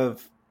to kind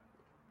of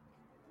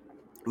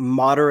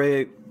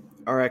moderate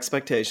our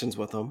expectations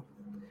with him.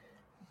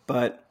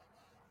 But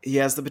he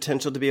has the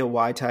potential to be a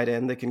wide tight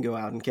end that can go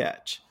out and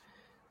catch.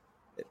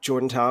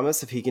 Jordan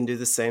Thomas, if he can do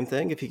the same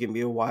thing, if he can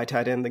be a wide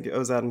tight end that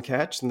goes out and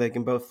catch, and they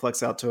can both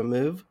flex out to a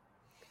move.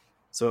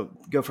 So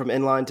go from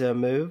inline to a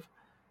move.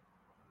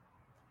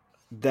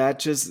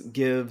 That's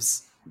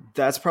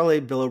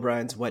probably Bill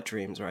O'Brien's wet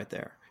dreams right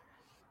there.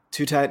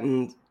 2 tight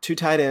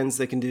ends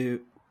that can do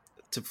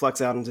to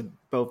flex out into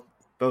both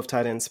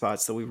tight end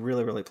spots that we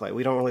really, really play.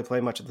 We don't really play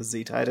much of the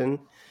Z tight end.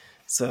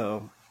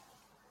 So,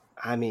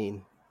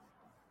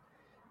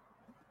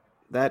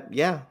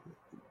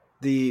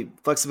 the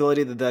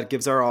flexibility that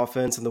gives our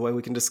offense and the way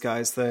we can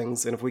disguise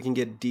things. And if we can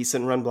get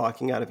decent run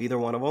blocking out of either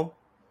one of them,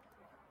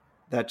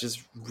 that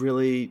just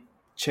really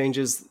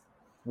changes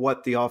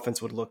what the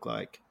offense would look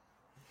like.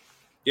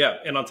 Yeah,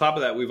 and on top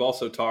of that, we've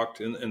also talked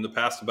in the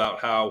past about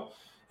how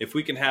if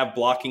we can have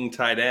blocking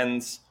tight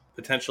ends,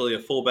 potentially a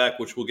fullback,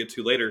 which we'll get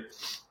to later,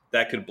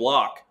 that could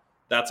block,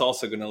 that's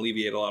also going to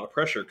alleviate a lot of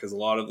pressure because a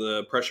lot of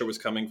the pressure was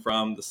coming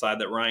from the side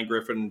that Ryan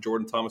Griffin and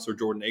Jordan Thomas or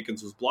Jordan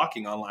Akins was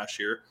blocking on last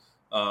year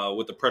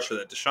with the pressure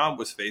that Deshaun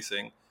was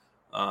facing.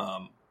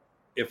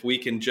 If we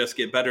can just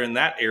get better in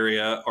that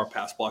area, our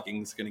pass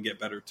blocking is going to get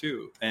better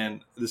too.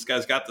 And this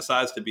guy's got the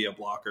size to be a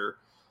blocker.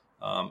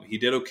 He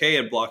did okay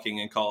at blocking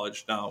in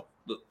college. Now,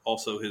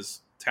 also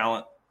his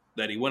talent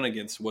that he went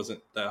against wasn't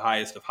the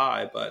highest of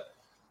high, but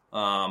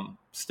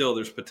still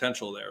there's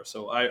potential there.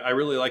 So I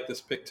really like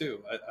this pick too.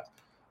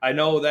 I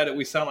know that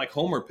we sound like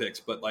homer picks,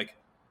 but like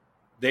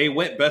they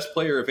went best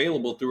player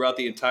available throughout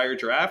the entire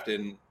draft.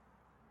 And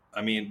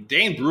I mean,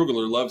 Dane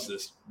Brugler loves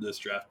this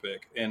draft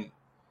pick. And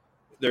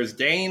there's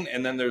Dane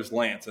and then there's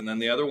Lance. And then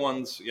the other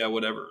ones, yeah,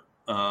 whatever.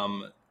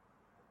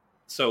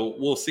 So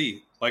we'll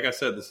see. Like I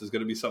said, this is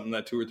going to be something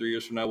that 2 or 3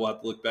 years from now we'll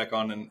have to look back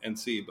on and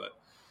see.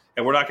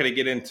 And we're not going to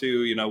get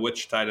into,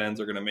 which tight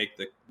ends are going to make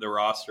the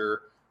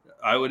roster.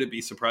 I wouldn't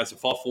be surprised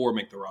if all 4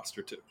 make the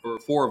roster too, or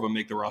 4 of them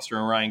make the roster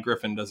and Ryan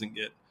Griffin doesn't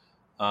get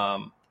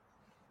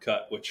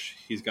cut, which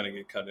he's going to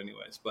get cut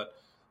anyways. But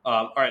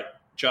all right,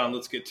 John,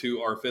 let's get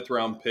to our 5th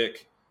round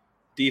pick.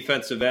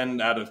 Defensive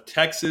end out of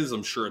Texas.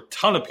 I'm sure a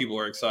ton of people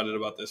are excited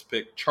about this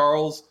pick.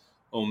 Charles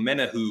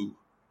Omenihu.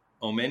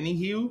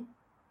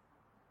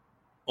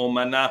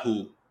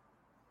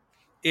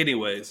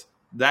 Anyways,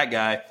 that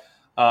guy.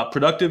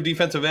 Productive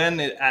defensive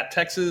end at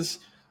Texas.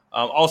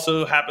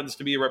 Also happens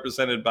to be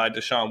represented by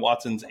Deshaun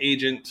Watson's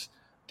agent,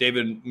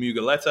 David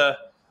Muguleta.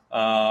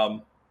 I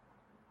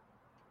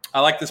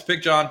like this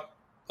pick, John.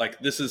 Like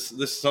this is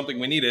something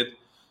we needed.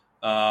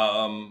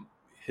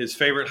 His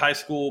favorite high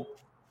school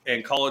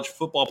and college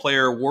football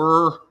player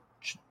was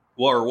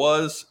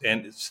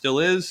and it still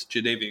is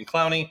Jadeveon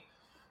Clowney.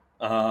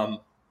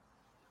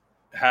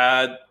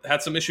 Had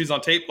some issues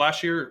on tape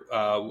last year.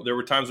 There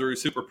were times where he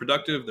was super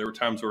productive. There were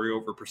times where he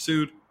over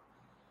pursued.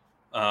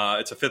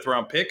 It's a 5th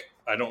round pick.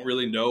 I don't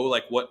really know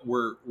like what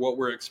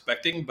we're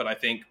expecting, but I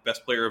think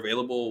best player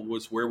available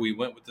was where we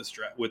went with this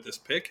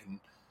pick, and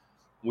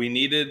we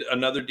needed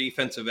another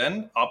defensive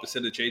end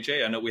opposite of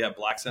JJ. I know we have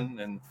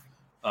Blackson and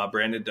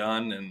Brandon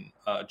Dunn and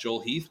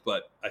Joel Heath,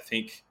 but I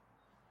think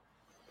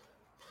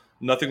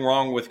nothing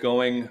wrong with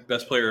going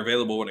best player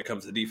available when it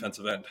comes to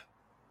defensive end.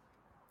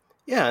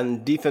 Yeah,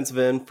 and defensive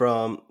end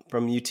from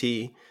UT,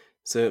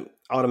 so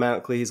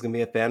automatically he's going to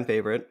be a fan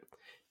favorite.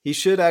 He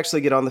should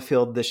actually get on the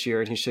field this year,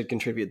 and he should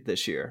contribute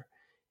this year.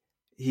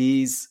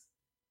 He's,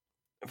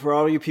 for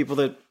all you people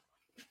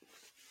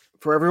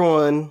for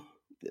everyone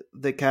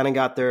that kind of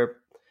got their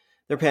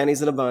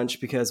panties in a bunch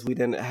because we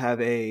didn't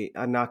have a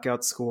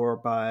knockout score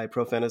by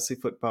Pro Fantasy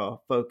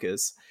Football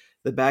Focus,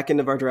 the back end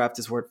of our draft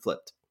is where it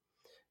flipped.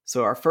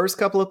 So our first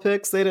couple of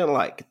picks, they didn't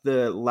like.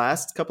 The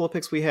last couple of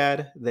picks we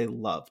had, they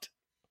loved.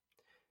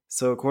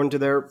 So according to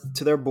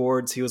their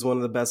boards, he was one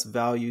of the best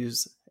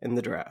values in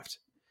the draft.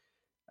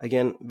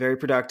 Again, very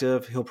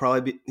productive.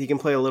 He can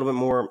play a little bit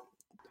more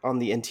on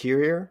the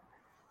interior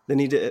than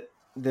he did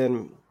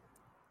than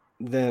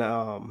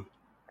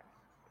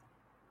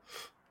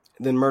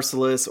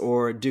Merciless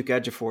or Duke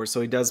Ejiofor.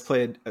 So he does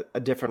play a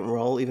different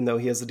role, even though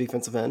he has a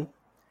defensive end.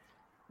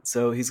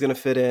 So he's going to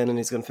fit in, and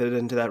he's going to fit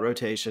into that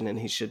rotation, and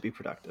he should be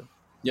productive.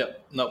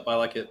 Yep. Nope. I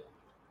like it.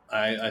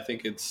 I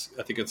think it's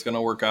going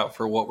to work out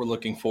for what we're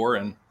looking for,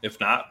 and if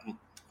not,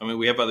 I mean,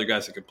 we have other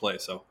guys that could play.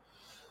 So,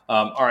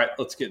 all right,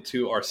 let's get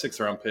to our 6th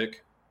round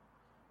pick,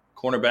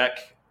 cornerback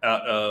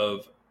out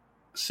of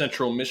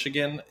Central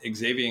Michigan,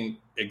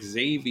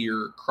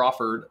 Xavier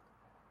Crawford,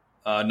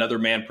 another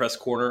man press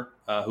corner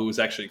who is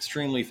actually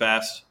extremely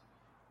fast,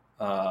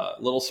 a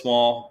little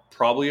small,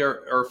 probably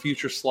our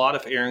future slot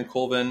if Aaron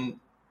Colvin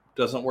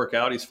doesn't work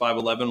out. He's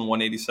 5'11",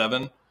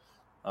 187.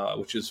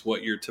 Which is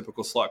what your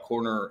typical slot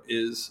corner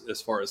is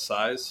as far as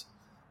size.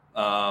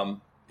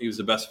 He was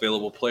the best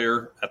available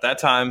player at that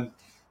time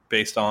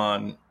based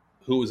on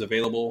who was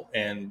available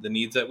and the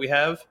needs that we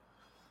have.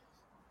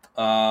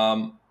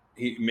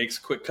 He makes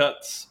quick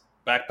cuts,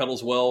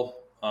 backpedals well,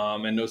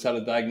 and knows how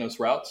to diagnose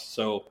routes.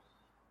 So,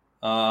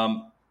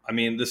 I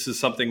mean, this is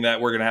something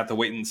that we're going to have to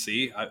wait and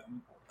see.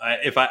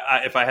 If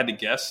I had to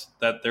guess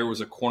that there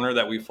was a corner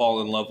that we fall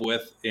in love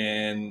with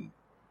in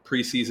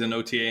preseason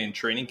OTA and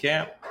training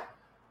camp,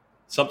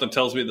 something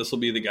tells me this will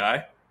be the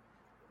guy.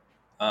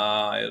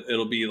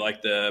 It'll be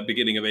like the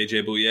beginning of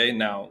AJ Bouye.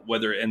 Now,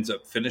 whether it ends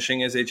up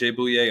finishing as AJ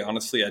Bouye,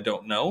 honestly, I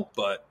don't know.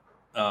 But,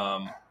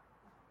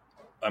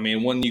 I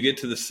mean, when you get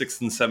to the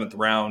 6th and 7th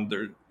round,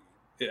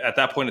 at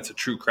that point, it's a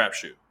true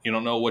crapshoot. You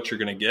don't know what you're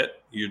going to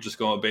get. You're just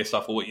going based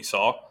off of what you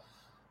saw.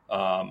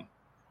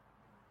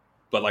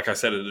 But like I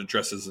said, it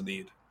addresses the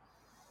need.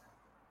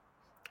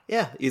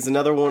 Yeah, he's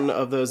another one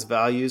of those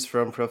values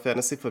from Pro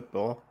Fantasy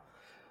Football.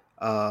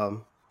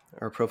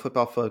 Or Pro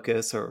Football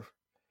Focus, or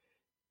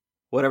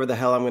whatever the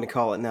hell I'm going to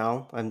call it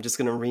now. I'm just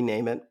going to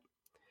rename it.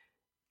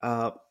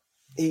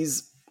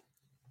 He's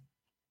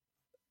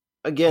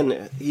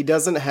again, he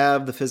doesn't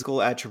have the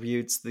physical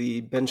attributes,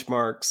 the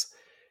benchmarks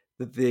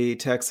that the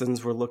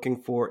Texans were looking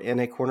for in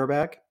a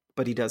cornerback,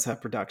 but he does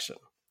have production.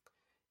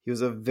 He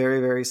was a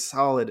very, very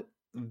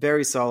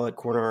solid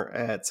corner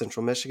at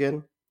Central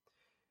Michigan.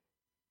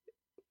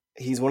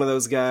 He's one of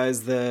those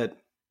guys that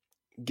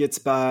gets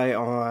by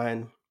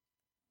on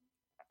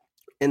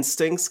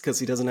instincts because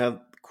he doesn't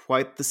have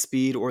quite the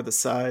speed or the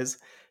size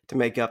to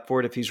make up for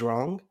it if he's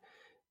wrong.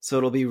 So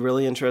it'll be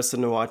really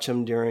interesting to watch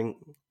him during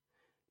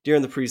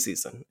the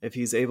preseason if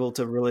he's able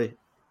to really.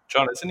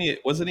 John,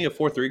 wasn't he a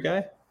 4.3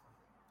 guy?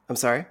 I'm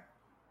sorry?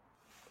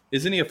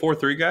 Isn't he a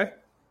 4.3 guy?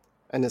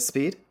 And his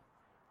speed?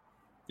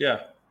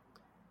 Yeah.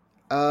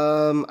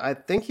 I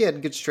think he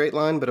had good straight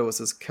line, but it was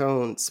his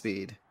cone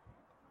speed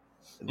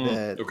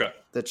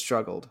that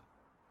struggled.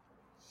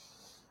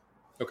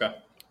 Okay.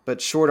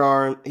 But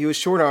he was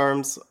short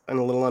arms and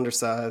a little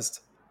undersized.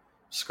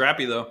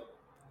 Scrappy though.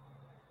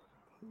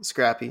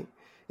 Scrappy.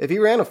 If he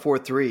ran a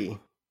 4.3,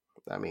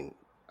 I mean,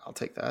 I'll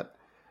take that.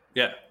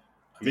 Yeah.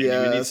 I mean,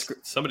 you need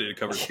somebody to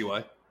cover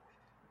TY.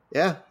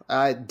 Yeah,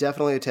 I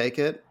definitely take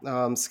it.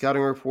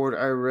 Scouting report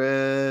I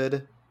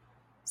read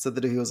said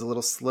that he was a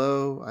little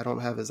slow. I don't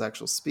have his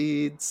actual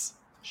speeds.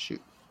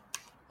 Shoot.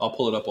 I'll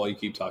pull it up while you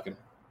keep talking.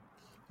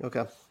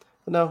 Okay.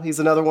 But no, he's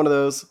another one of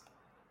those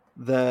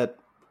that,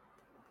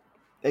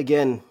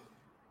 again,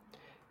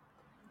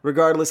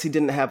 regardless, he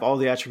didn't have all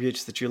the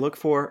attributes that you look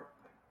for.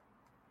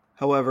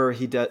 However,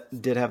 he did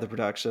have the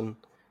production.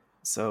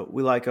 So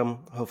we like him.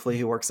 Hopefully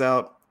he works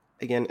out.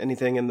 Again,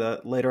 anything in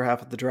the later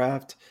half of the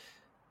draft,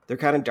 they're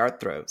kind of dart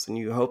throws, and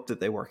you hope that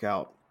they work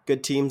out.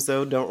 Good teams,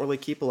 though, don't really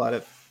keep a lot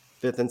of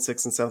 5th and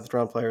 6th and 7th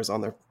round players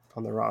on their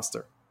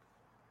roster.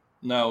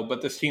 No,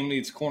 but this team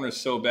needs corners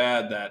so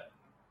bad that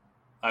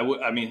I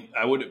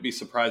wouldn't be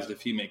surprised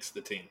if he makes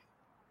the team.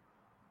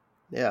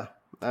 Yeah,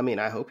 I mean,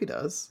 I hope he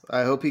does.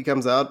 I hope he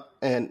comes out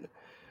and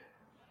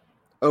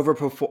I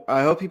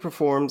hope he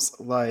performs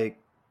like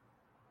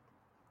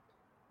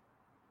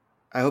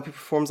a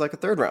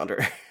 3rd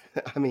rounder.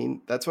 I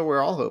mean, that's what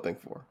we're all hoping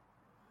for.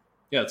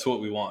 Yeah, that's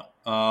what we want.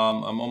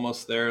 I'm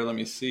almost there. Let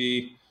me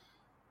see.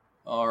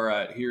 All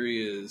right, here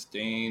he is,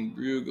 Dane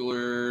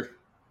Brugler.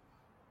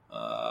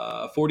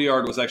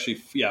 40-yard was actually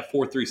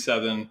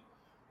 4.37.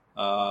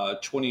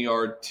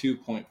 20-yard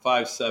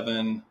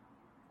 2.57.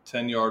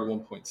 10-yard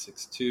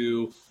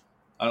 1.62.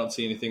 I don't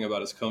see anything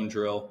about his cone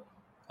drill.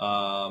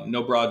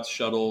 No broad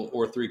shuttle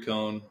or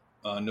 3-cone.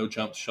 No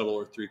jump shuttle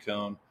or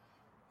 3-cone.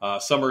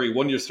 Summary,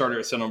 1-year starter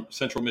at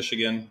Central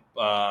Michigan.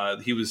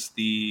 He was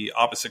the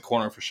opposite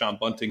corner for Sean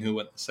Bunting, who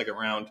went in the 2nd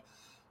round.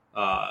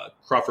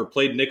 Crawford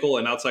played nickel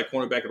and outside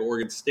cornerback at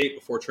Oregon State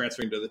before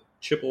transferring to the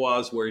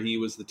Chippewas, where he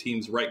was the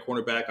team's right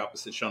cornerback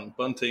opposite Sean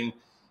Bunting.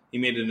 He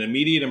made an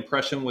immediate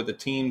impression with the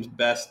team's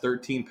best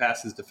 13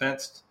 passes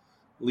defensed,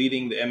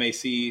 leading the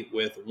MAC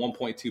with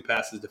 1.2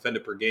 passes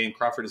defended per game.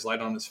 Crawford is light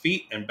on his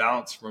feet and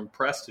balanced from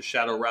press to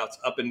shadow routes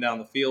up and down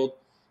the field.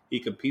 He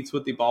competes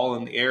with the ball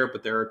in the air,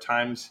 but there are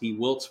times he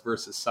wilts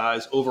versus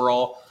size.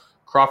 Overall,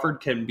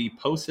 Crawford can be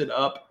posted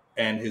up,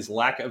 and his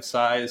lack of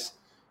size,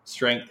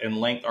 strength,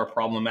 and length are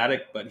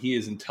problematic, but he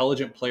is an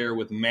intelligent player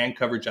with man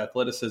coverage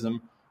athleticism,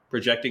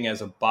 projecting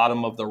as a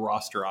bottom of the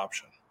roster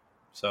option.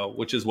 So,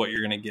 which is what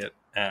you're going to get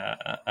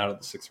out of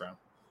the 6th round.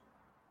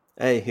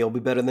 Hey, he'll be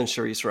better than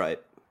Sharice Wright.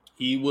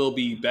 He will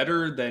be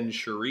better than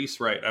Sharice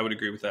Wright. I would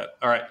agree with that.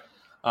 All right,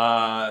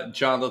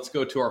 John, let's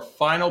go to our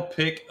final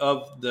pick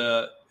of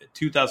the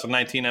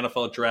 2019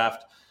 NFL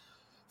Draft.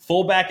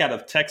 Fullback out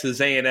of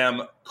Texas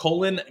A&M,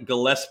 Colin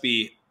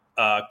Gillespie,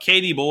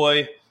 Katy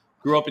boy,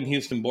 grew up in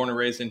Houston, born and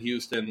raised in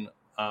Houston.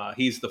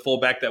 He's the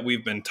fullback that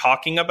we've been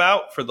talking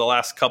about for the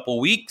last couple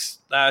weeks.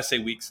 Last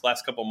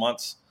couple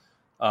months.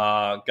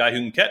 Guy who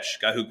can catch,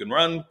 guy who can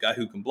run, guy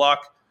who can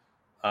block.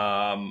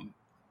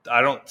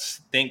 I don't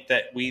think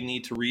that we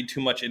need to read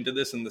too much into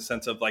this in the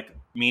sense of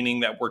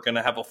meaning that we're going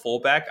to have a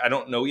fullback. I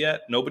don't know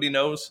yet. Nobody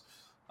knows.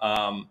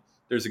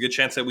 There's a good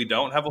chance that we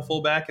don't have a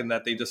fullback and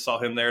that they just saw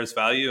him there as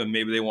value and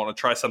maybe they want to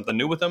try something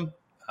new with him.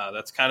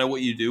 That's kind of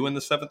what you do in the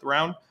 7th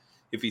round.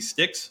 If he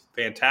sticks,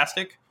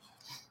 fantastic.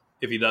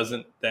 If he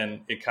doesn't,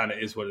 then it kind of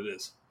is what it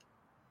is.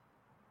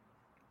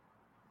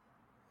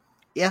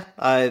 Yeah,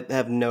 I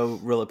have no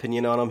real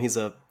opinion on him. He's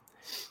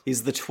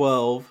the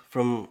 12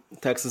 from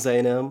Texas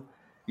A&M.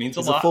 Means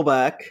He's a lot.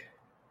 Fullback.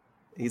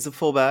 He's a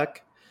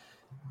fullback.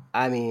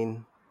 I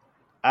mean,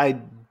 I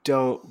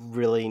don't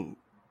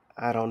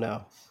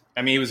know.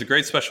 I mean, he was a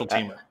great special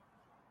teamer.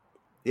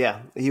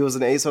 Yeah, he was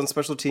an ace on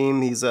special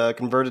team. He's a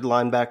converted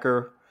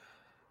linebacker.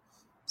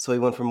 So he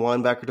went from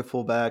linebacker to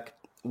fullback.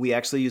 We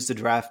actually used a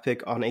draft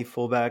pick on a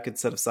fullback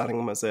instead of signing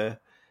him as a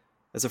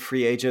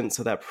free agent.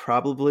 So that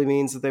probably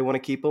means that they want to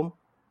keep him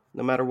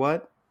no matter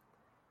what.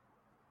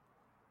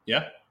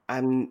 Yeah.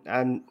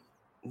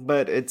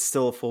 But it's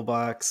still a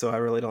fullback, so I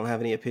really don't have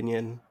any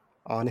opinion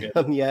on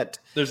him yet.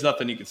 There's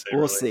nothing you can say.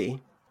 We'll see.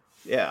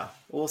 Yeah,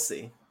 we'll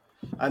see.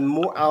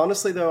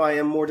 Honestly, though, I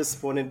am more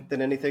disappointed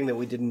than anything that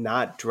we did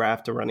not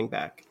draft a running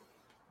back.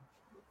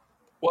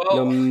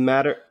 Well,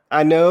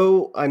 I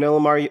know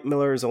Lamar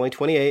Miller is only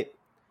 28,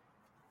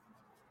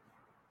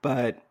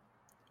 but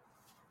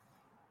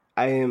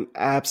I am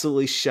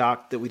absolutely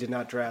shocked that we did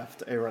not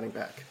draft a running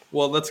back.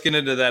 Well, let's get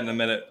into that in a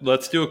minute.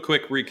 Let's do a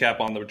quick recap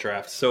on the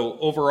draft. So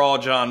overall,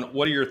 John,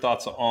 what are your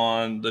thoughts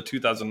on the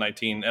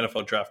 2019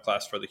 NFL draft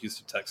class for the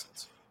Houston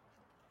Texans?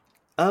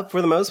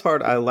 For the most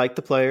part, I like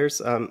the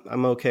players.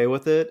 I'm okay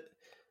with it.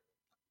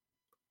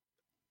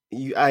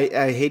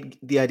 I hate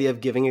the idea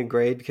of giving a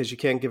grade because you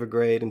can't give a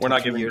grade until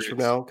 2 years from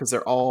now because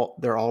they're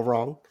all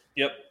wrong.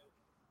 Yep.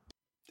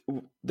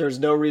 There's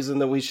no reason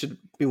that we should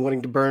be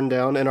wanting to burn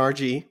down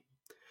NRG.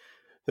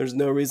 There's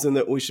no reason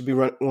that we should be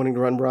wanting to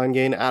run Brian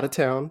Gaine out of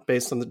town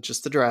based on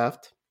just the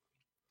draft.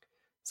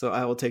 So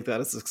I will take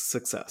that as a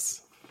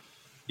success.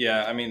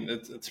 Yeah, I mean,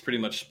 it's pretty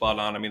much spot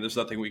on. I mean, there's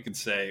nothing we could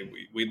say.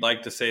 We'd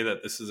like to say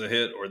that this is a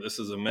hit or this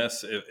is a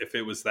miss. If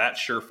it was that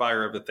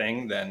surefire of a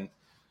thing, then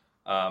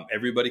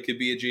everybody could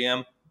be a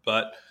GM.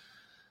 But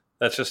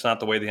that's just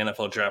not the way the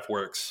NFL draft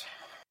works.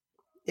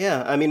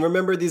 Yeah, I mean,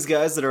 remember these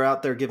guys that are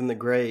out there giving the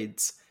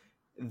grades.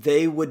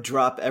 They would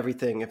drop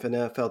everything if an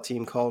NFL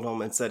team called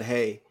them and said,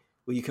 hey,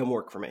 will you come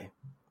work for me?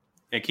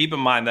 And keep in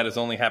mind that has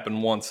only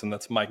happened once, and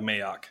that's Mike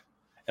Mayock.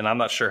 And I'm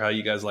not sure how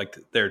you guys liked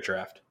their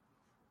draft.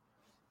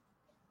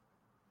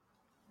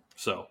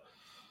 So,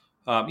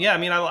 yeah, I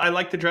mean, I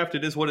like the draft.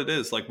 It is what it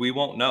is. Like, we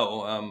won't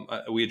know.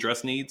 We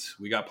address needs.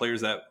 We got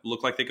players that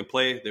look like they could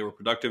play. They were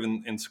productive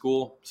in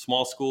school.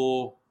 Small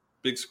school,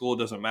 big school,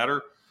 doesn't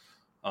matter.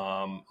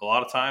 A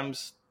lot of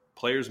times,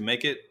 players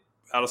make it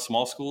out of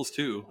small schools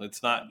too.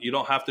 It's not, you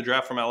don't have to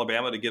draft from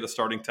Alabama to get a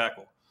starting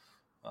tackle.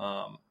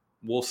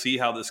 We'll see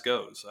how this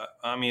goes.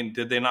 I mean,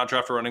 did they not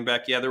draft a running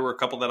back? Yeah, there were a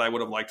couple that I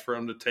would have liked for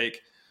him to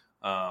take.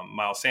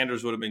 Miles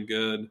Sanders would have been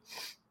good.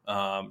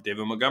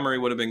 David Montgomery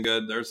would have been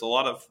good. There's a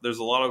lot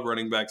of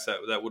running backs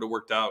that would have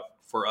worked out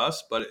for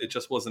us, but it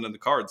just wasn't in the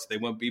cards. They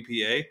went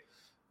BPA,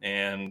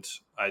 and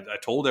I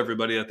told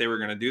everybody that they were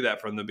going to do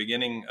that from the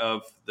beginning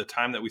of the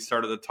time that we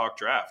started the talk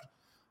draft.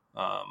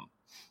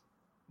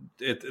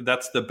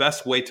 That's the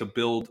best way to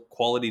build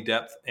quality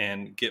depth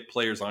and get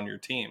players on your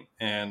team.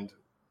 And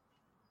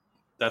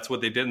that's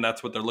what they did, and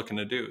that's what they're looking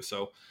to do.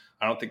 So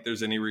I don't think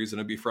there's any reason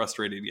to be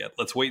frustrated yet.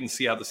 Let's wait and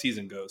see how the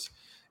season goes.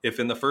 If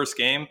in the first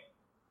game,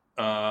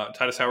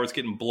 Titus Howard's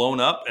getting blown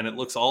up and it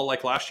looks all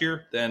like last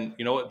year, then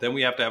you know what? Then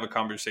we have to have a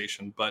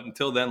conversation. But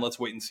until then, let's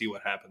wait and see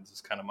what happens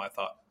is kind of my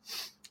thought.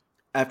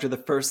 After the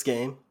first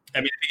game?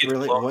 I mean, if he gets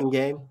really? blown, One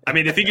game? I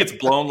mean, if he gets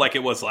blown like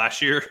it was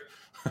last year,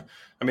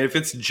 I mean, if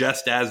it's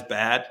just as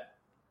bad,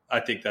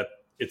 I think that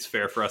it's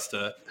fair for us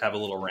to have a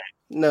little rant.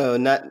 No,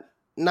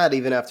 not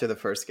even after the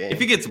first game. If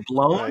he gets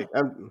blown?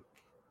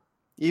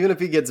 Even if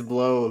he gets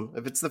blown,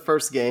 if it's the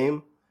first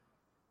game,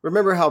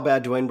 remember how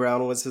bad Dwayne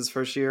Brown was his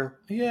first year?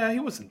 Yeah, he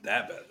wasn't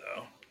that bad,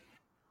 though.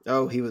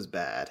 Oh, he was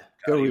bad.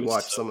 Go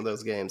rewatch some of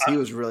those games. He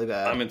was really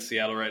bad. I'm in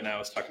Seattle right now. I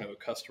was talking to a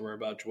customer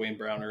about Dwayne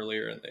Brown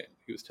earlier, and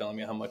he was telling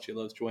me how much he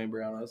loves Dwayne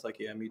Brown. I was like,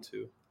 yeah, me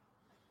too.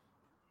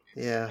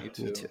 Yeah, me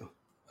too.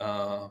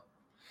 All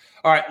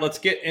right, let's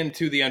get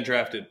into the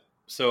undrafted.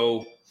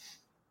 So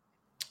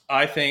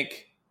I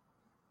think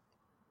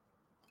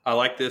I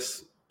like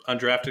this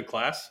undrafted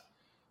class.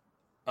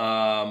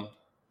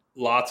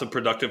 Lots of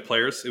productive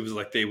players. It was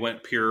like they went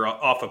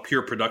off of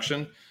pure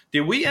production.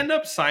 Did we end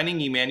up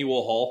signing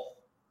Emmanuel Hall?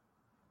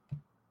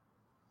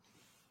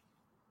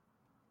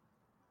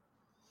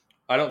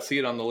 I don't see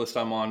it on the list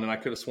I'm on, and I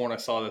could have sworn I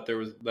saw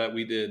that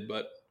we did,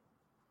 but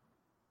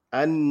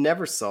I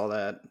never saw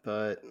that.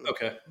 But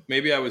okay,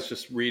 maybe I was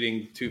just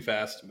reading too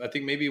fast. I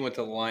think maybe he went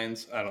to the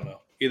Lions. I don't know.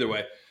 Either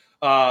way,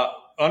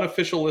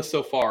 unofficial list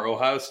so far: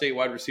 Ohio State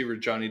wide receiver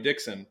Johnny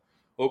Dixon,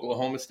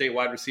 Oklahoma State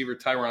wide receiver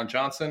Tyron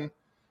Johnson,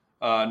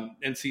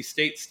 NC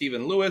State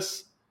Stephen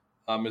Lewis,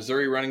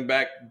 Missouri running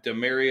back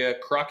Demaria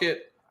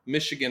Crockett,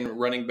 Michigan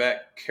running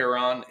back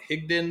Karan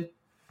Higdon,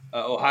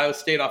 Ohio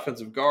State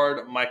offensive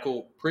guard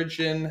Michael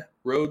Pridgeon,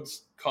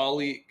 Rhodes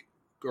College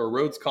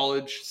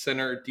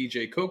center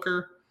DJ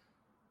Coker,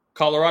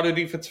 Colorado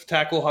defensive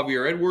tackle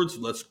Javier Edwards.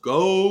 Let's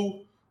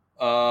go.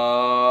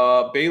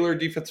 Baylor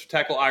defensive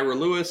tackle Ira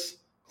Lewis,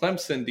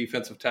 Clemson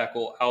defensive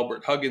tackle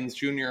Albert Huggins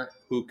Jr.,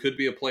 who could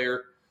be a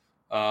player,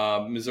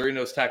 Missouri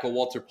nose tackle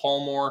Walter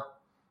Palmore,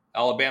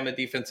 Alabama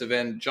defensive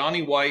end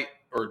Johnny Dwight,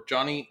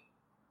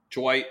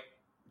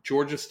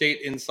 Georgia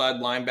State inside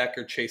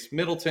linebacker Chase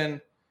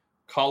Middleton,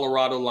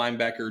 Colorado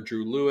linebacker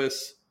Drew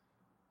Lewis,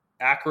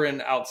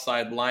 Akron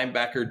outside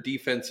linebacker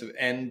defensive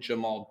end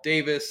Jamal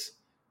Davis,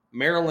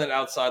 Maryland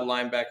outside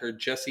linebacker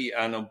Jesse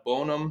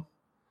Anobonum,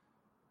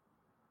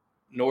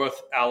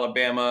 North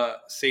Alabama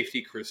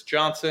safety Chris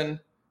Johnson,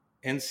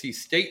 NC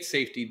State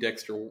safety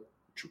Dexter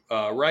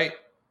Wright,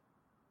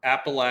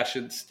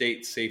 Appalachian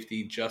State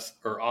safety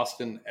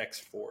Austin X.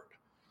 Ford.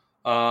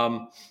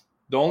 The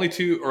only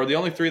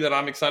three that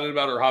I'm excited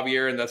about are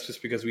Javier, and that's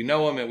just because we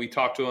know him and we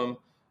talk to him,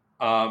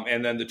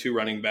 and then the two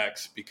running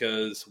backs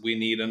because we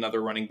need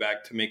another running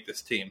back to make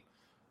this team.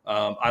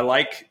 I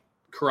like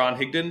Karan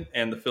Higdon,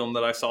 and the film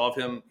that I saw of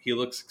him, he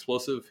looks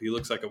explosive. He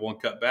looks like a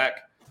one-cut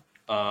back.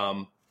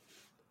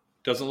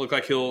 Doesn't look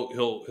like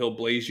he'll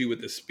blaze you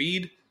with the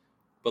speed.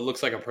 but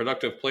looks like a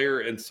productive player,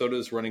 and so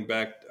does running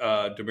back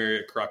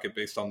Demarius Crockett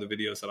based on the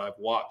videos that I've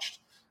watched.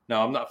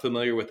 Now, I'm not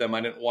familiar with them.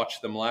 I didn't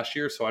watch them last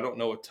year, so I don't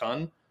know a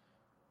ton.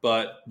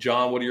 But,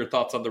 John, what are your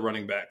thoughts on the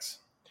running backs?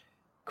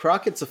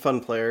 Crockett's a fun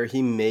player.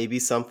 He may be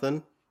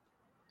something.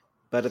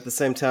 But at the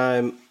same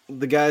time,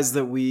 the guys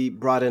that we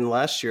brought in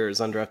last year as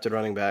undrafted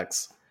running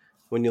backs,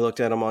 when you looked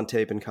at them on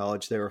tape in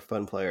college, they were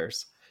fun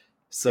players.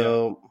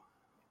 So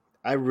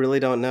I really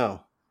don't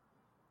know.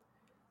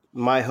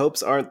 My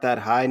hopes aren't that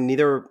high.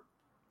 Neither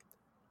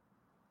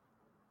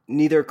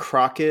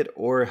Crockett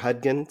or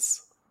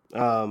Hudgens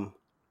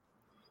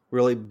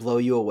really blow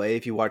you away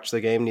if you watch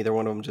the game. Neither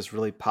one of them just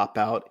really pop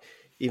out.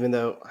 Even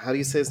though, how do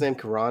you say his name?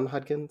 Karan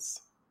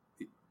Hudgens?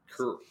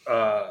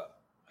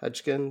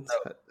 Hudgens?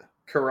 No.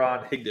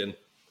 Karan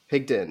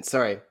Higdon,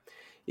 sorry.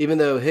 Even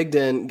though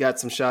Higdon got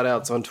some shout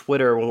outs on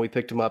Twitter when we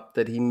picked him up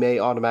that he may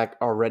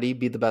already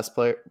be the best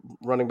player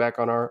running back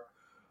on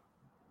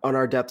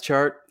our depth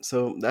chart.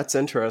 So that's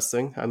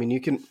interesting. I mean, you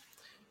can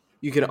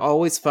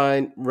always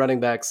find running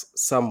backs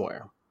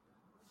somewhere.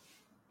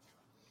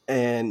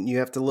 And you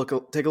have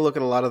to take a look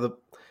at a lot of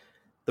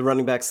the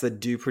running backs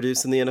that do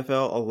produce in the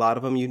NFL. A lot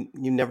of them you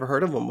never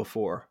heard of them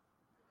before.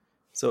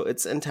 So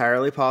it's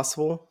entirely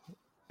possible.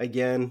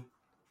 Again,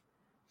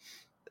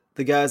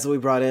 the guys that we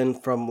brought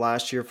in from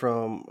last year,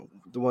 from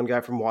the one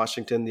guy from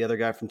Washington, the other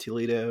guy from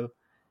Toledo,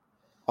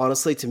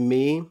 honestly, to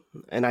me,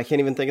 and I can't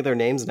even think of their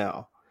names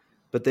now,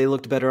 but they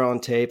looked better on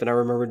tape, and I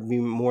remember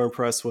being more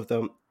impressed with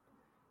them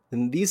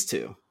than these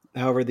two.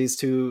 However, these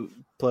two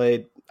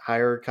played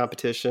higher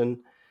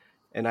competition,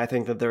 and I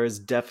think that there is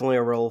definitely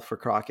a role for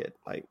Crockett.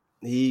 Like,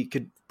 he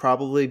could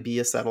probably be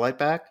a satellite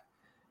back.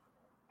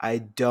 I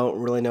don't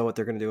really know what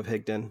they're going to do with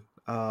Higdon.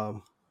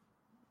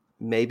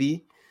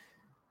 Maybe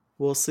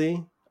we'll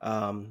see.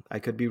 I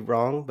could be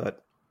wrong,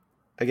 but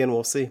again,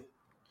 we'll see.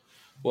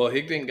 Well,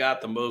 Higdon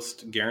got the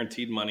most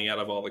guaranteed money out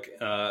of all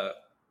the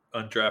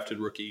undrafted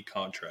rookie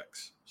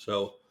contracts.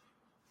 So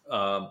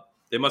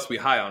they must be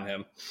high on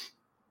him.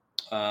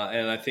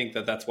 And I think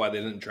that's why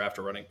they didn't draft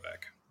a running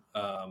back.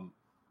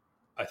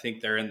 I think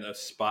they're in the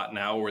spot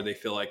now where they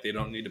feel like they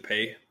don't need to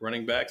pay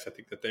running backs. I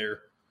think that they're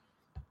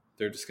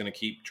just going to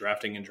keep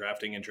drafting and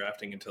drafting and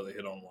drafting until they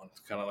hit on one. It's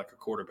kind of like a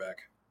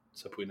quarterback.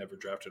 Except we never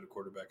drafted a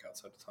quarterback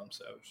outside of Tom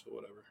Savage, so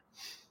whatever.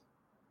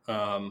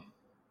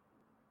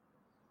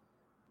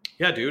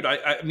 Yeah, dude.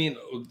 I mean,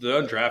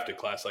 the undrafted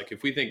class. Like,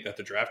 if we think that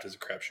the draft is a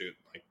crapshoot,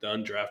 like the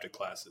undrafted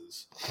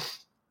classes,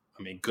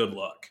 I mean, good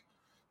luck.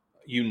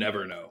 You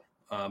never know.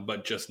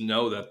 But just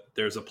know that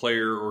there's a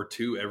player or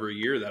two every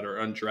year that are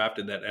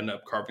undrafted that end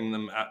up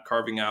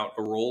carving out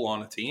a role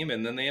on a team,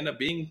 and then they end up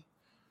being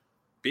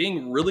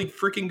really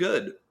freaking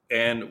good.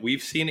 And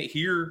we've seen it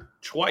here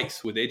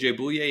twice with AJ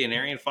Bouye and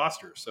Arian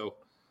Foster. So,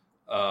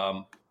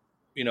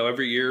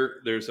 every year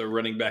there's a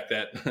running back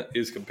that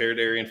is compared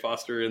to Arian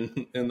Foster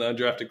in the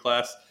undrafted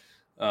class.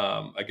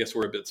 I guess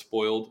we're a bit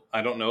spoiled.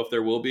 I don't know if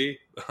there will be.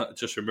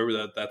 Just remember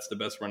that that's the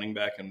best running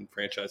back in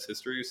franchise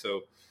history.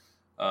 So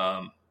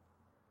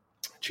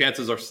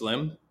chances are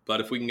slim.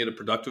 But if we can get a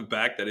productive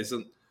back that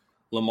isn't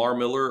Lamar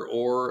Miller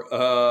or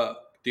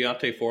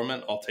D'Onta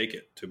Foreman, I'll take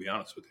it, to be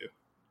honest with you.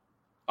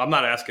 I'm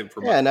not asking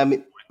for much. Yeah, and I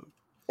mean,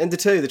 and to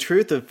tell you the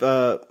truth, if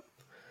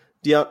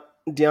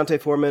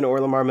D'Onta Foreman or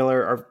Lamar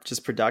Miller are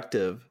just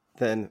productive,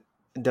 then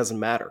it doesn't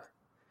matter.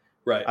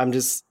 Right.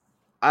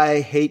 I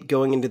hate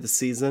going into the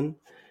season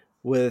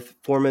with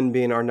Foreman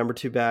being our number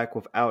 2 back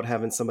without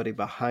having somebody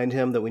behind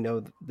him that we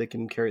know they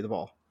can carry the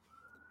ball.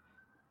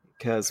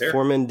 Because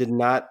Foreman did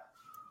not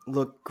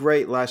look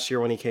great last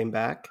year when he came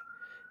back,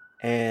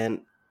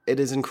 and it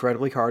is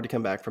incredibly hard to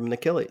come back from an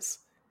Achilles.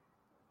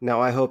 Now,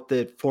 I hope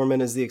that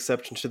Foreman is the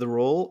exception to the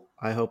rule.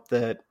 I hope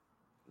that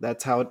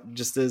that's how it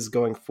just is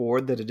going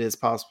forward, that it is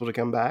possible to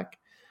come back.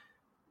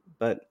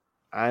 But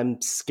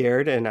I'm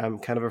scared and I'm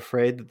kind of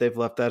afraid that they've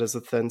left that as a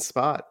thin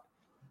spot.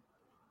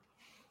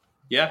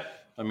 Yeah.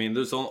 I mean,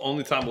 there's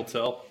only time will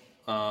tell.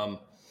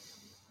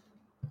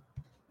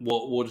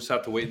 We'll just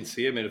have to wait and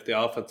see. I mean, if the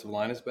offensive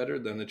line is better,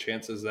 then the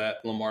chances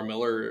that Lamar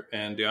Miller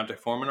and D'Onta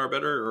Foreman are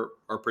better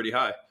are pretty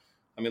high.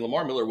 I mean,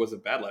 Lamar Miller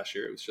wasn't bad last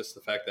year. It was just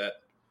the fact that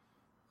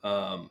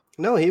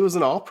no, he was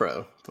an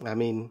all-pro. I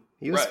mean,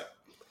 he was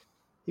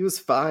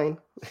fine.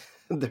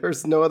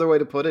 There's no other way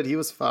to put it. He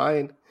was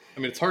fine. I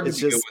mean, it's hard to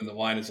see when the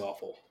line is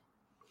awful.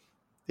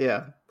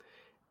 Yeah.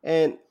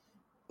 And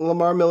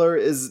Lamar Miller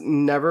is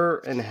never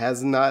and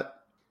has not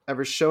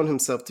ever shown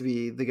himself to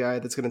be the guy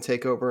that's going to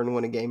take over and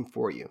win a game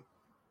for you.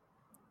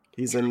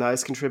 He's a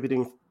nice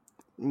contributing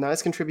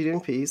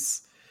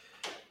piece.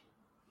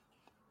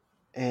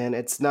 And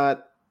it's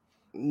not,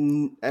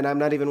 and I'm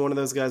not even one of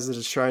those guys that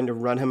is trying to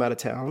run him out of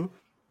town.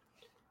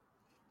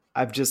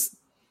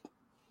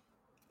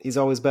 He's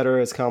always better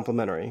as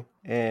complimentary.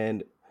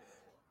 And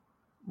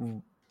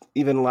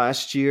even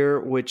last year,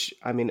 which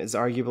I mean is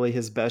arguably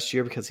his best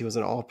year because he was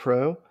an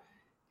all-pro,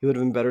 he would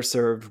have been better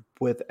served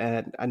with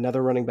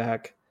another running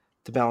back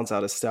to balance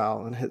out his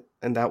style.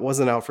 And that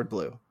wasn't Alfred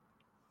Blue.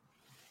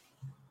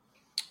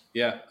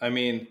 Yeah, I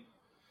mean,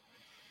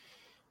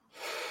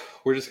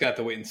 we're just going to have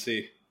to wait and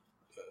see.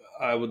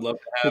 I would love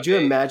to have. Could you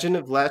imagine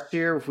if last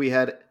year if we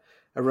had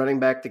a running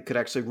back that could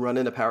actually run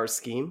in a power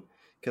scheme?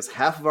 Because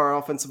half of our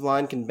offensive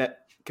line can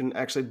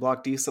actually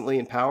block decently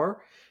in power.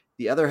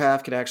 The other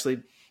half can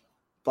actually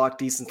block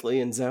decently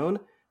in zone.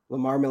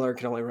 Lamar Miller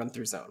can only run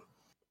through zone.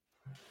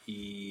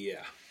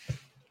 Yeah.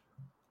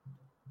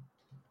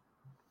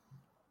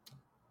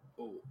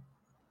 Oh,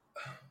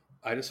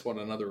 I just want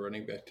another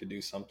running back to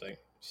do something.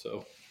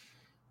 So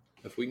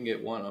if we can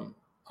get one,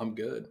 I'm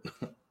good.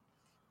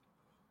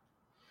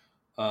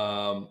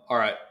 All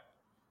right.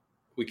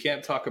 We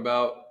can't talk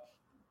about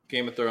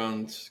Game of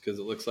Thrones because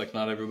it looks like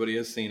not everybody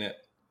has seen it.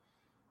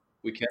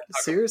 We can't.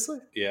 Seriously?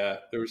 Yeah,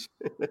 there's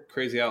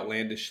crazy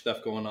outlandish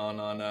stuff going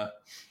on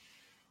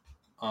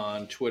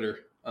Twitter.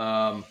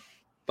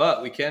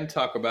 But we can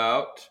talk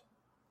about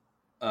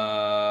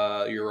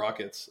your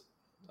Rockets.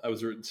 I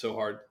was rooting so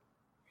hard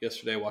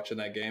yesterday watching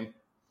that game,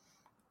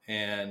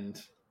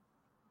 and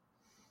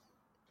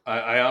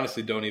I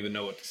honestly don't even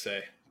know what to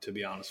say, to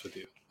be honest with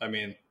you. I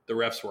mean, the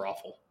refs were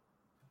awful.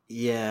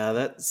 Yeah,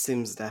 that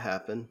seems to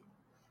happen.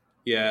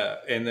 Yeah,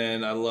 and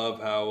then I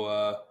love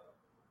how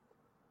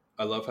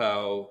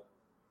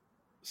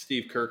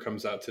Steve Kerr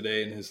comes out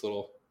today in his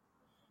little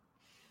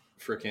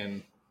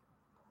freaking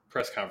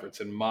press conference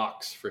and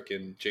mocks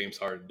freaking James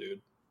Harden, dude.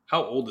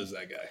 How old is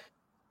that guy?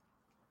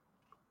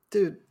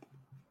 Dude,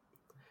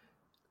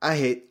 I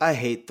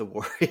hate the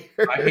Warriors.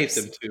 I hate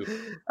them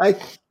too.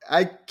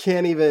 I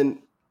can't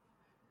even.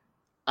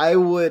 I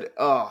love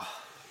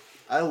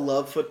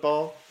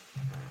football.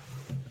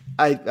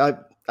 I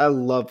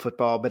love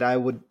football, but I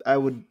would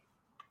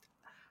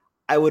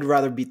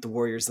rather beat the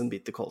Warriors than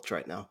beat the Colts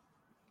right now.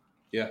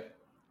 Yeah.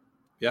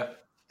 Yeah.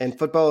 And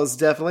football is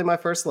definitely my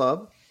first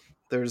love.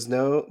 There's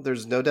no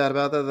doubt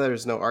about that.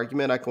 There's no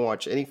argument. I can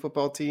watch any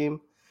football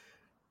team.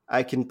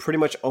 I can pretty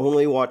much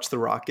only watch the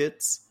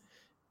Rockets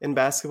in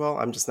basketball.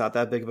 I'm just not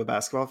that big of a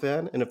basketball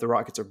fan. And if the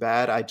Rockets are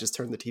bad, I just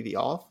turn the TV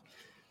off.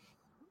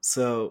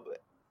 So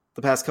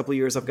the past couple of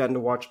years, I've gotten to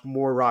watch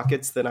more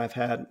Rockets than I've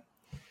had,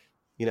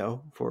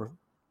 for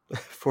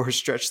a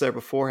stretch there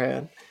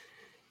beforehand.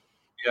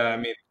 Yeah, I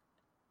mean,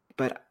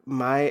 but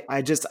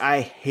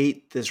I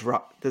hate this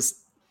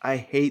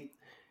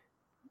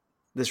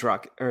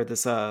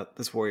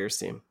Warriors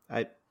team.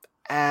 I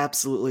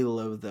absolutely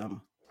loathe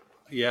them.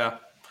 Yeah.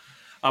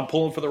 I'm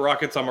pulling for the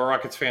Rockets. I'm a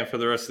Rockets fan for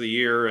the rest of the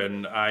year,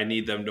 and I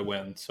need them to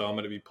win. So I'm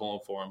going to be pulling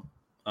for them.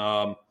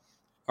 All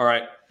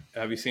right.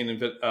 Have you seen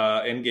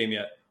Endgame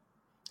yet?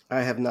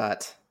 I have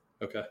not.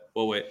 Okay.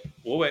 We'll wait.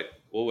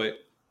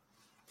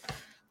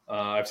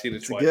 I've seen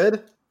it twice.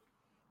 Good?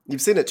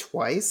 You've seen it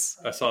twice?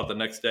 I saw it the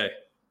next day.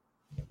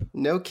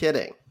 No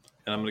kidding.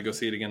 And I'm going to go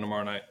see it again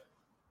tomorrow night.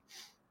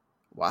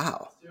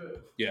 Wow.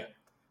 Yeah.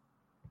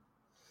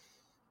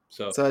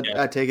 So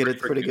I take it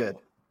it's pretty good.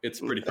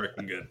 It's pretty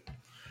freaking good.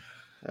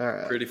 All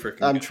right. Pretty freaking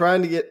good. I'm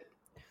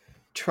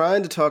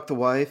trying to talk the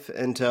wife,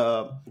 and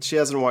she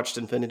hasn't watched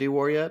Infinity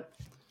War yet.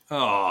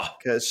 Oh.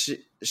 Because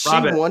she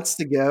wants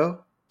to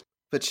go,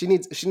 but she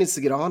needs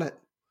to get on it.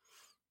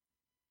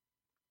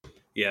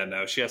 Yeah,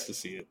 no, she has to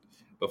see it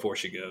before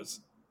she goes.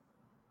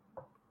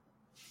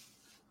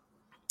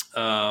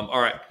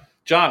 All right.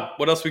 John,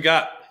 what else we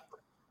got?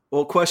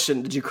 Well,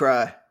 question, did you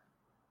cry?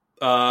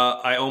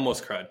 I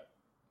almost cried.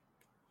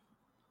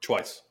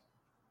 Twice.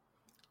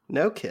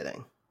 No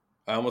kidding.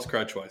 I almost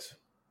cried twice.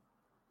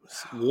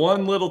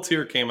 One little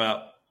tear came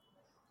out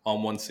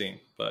on one scene,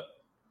 but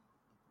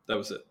that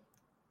was it.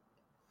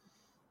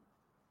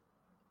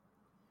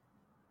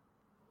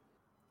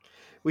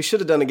 We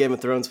should have done a Game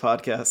of Thrones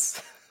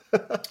podcast.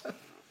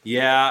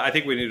 Yeah, I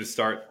think we need to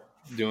start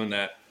doing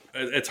that.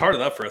 It's hard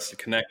enough for us to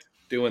connect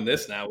doing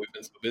this now. We've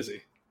been so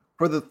busy.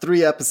 For the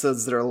 3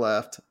 episodes that are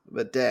left,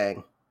 but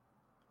dang.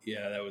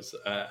 Yeah, that was.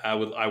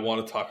 I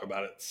want to talk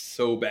about it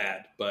so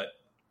bad, but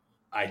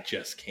I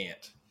just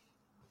can't.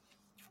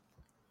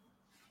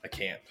 I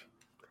can't.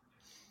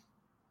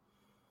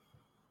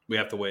 We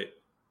have to wait.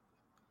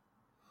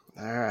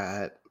 All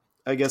right.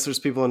 I guess there's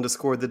people on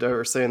Discord that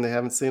are saying they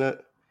haven't seen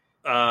it.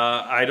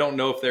 I don't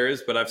know if there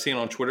is, but I've seen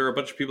on Twitter a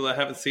bunch of people that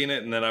haven't seen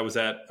it, and then I was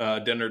at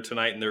dinner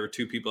tonight, and there were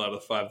 2 people out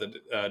of 5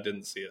 that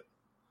didn't see it.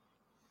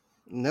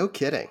 No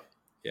kidding.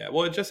 Yeah,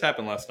 well, it just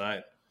happened last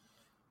night.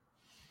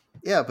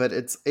 Yeah, but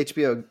it's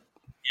HBO. Yep.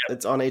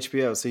 It's on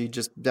HBO, so you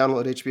just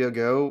download HBO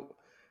Go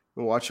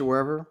and watch it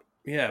wherever.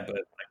 Yeah, but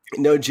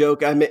no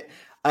joke. I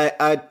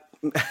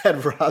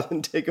had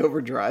Robin take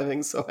over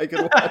driving so I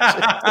could watch it.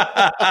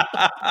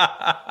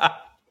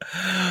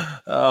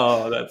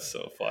 Oh, that's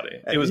so funny.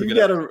 It was. You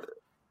got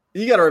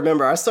to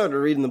remember, I started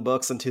reading the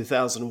books in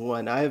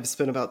 2001. I have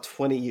spent about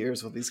 20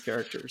 years with these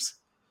characters.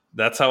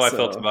 That's how I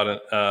felt about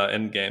it,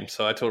 Endgame,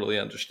 so I totally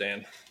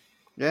understand.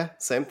 Yeah,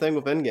 same thing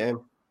with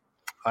Endgame.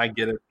 I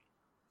get it.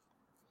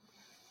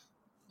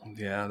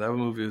 Yeah, that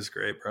movie was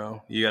great,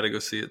 bro. You got to go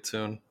see it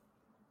soon.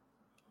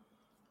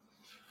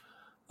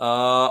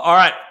 All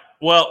right.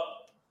 Well,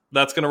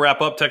 that's going to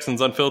wrap up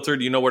Texans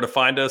Unfiltered. You know where to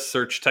find us.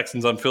 Search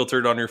Texans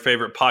Unfiltered on your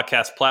favorite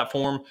podcast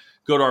platform.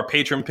 Go to our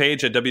Patreon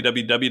page at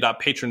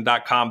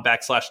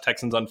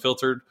www.patreon.com/Texans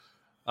Unfiltered.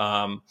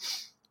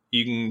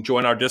 You can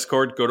join our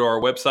Discord, go to our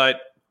website,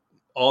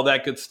 all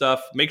that good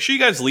stuff. Make sure you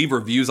guys leave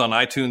reviews on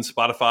iTunes,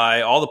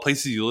 Spotify, all the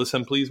places you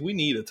listen, please. We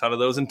need a ton of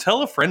those. And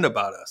tell a friend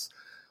about us.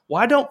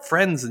 Why don't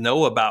friends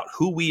know about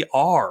who we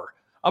are?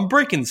 I'm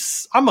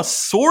a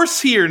source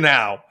here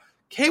now.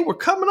 Okay, we're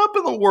coming up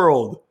in the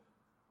world.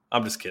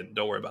 I'm just kidding.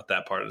 Don't worry about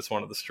that part. I just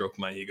wanted to stroke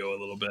my ego a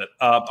little bit.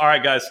 All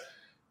right, guys.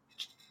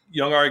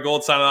 Young Ari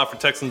Gold signing off for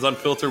Texans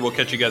Unfiltered. We'll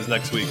catch you guys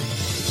next week.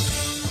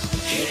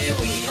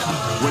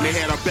 When they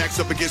had our backs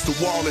up against the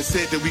wall and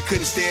said that we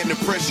couldn't stand the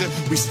pressure,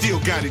 we still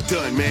got it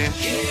done, man.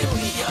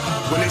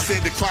 When they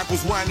said the clock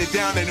was winding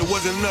down and there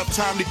wasn't enough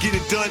time to get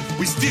it done,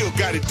 we still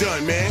got it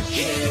done, man.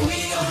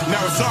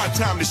 Now it's our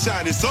time to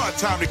shine. It's our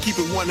time to keep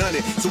it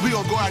 100. So we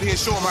gonna go out here and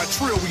show them how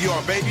trill we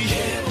are, baby.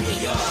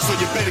 So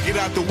you better get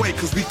out the way,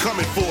 cause we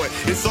coming for it.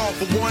 It's all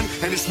for one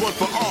and it's one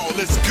for all.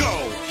 Let's go.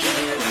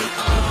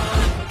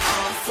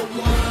 All for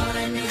one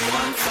and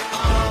one for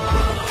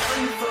all.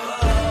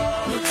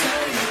 We'll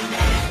turn it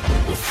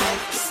back. We're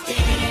focused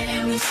in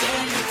and we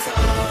stand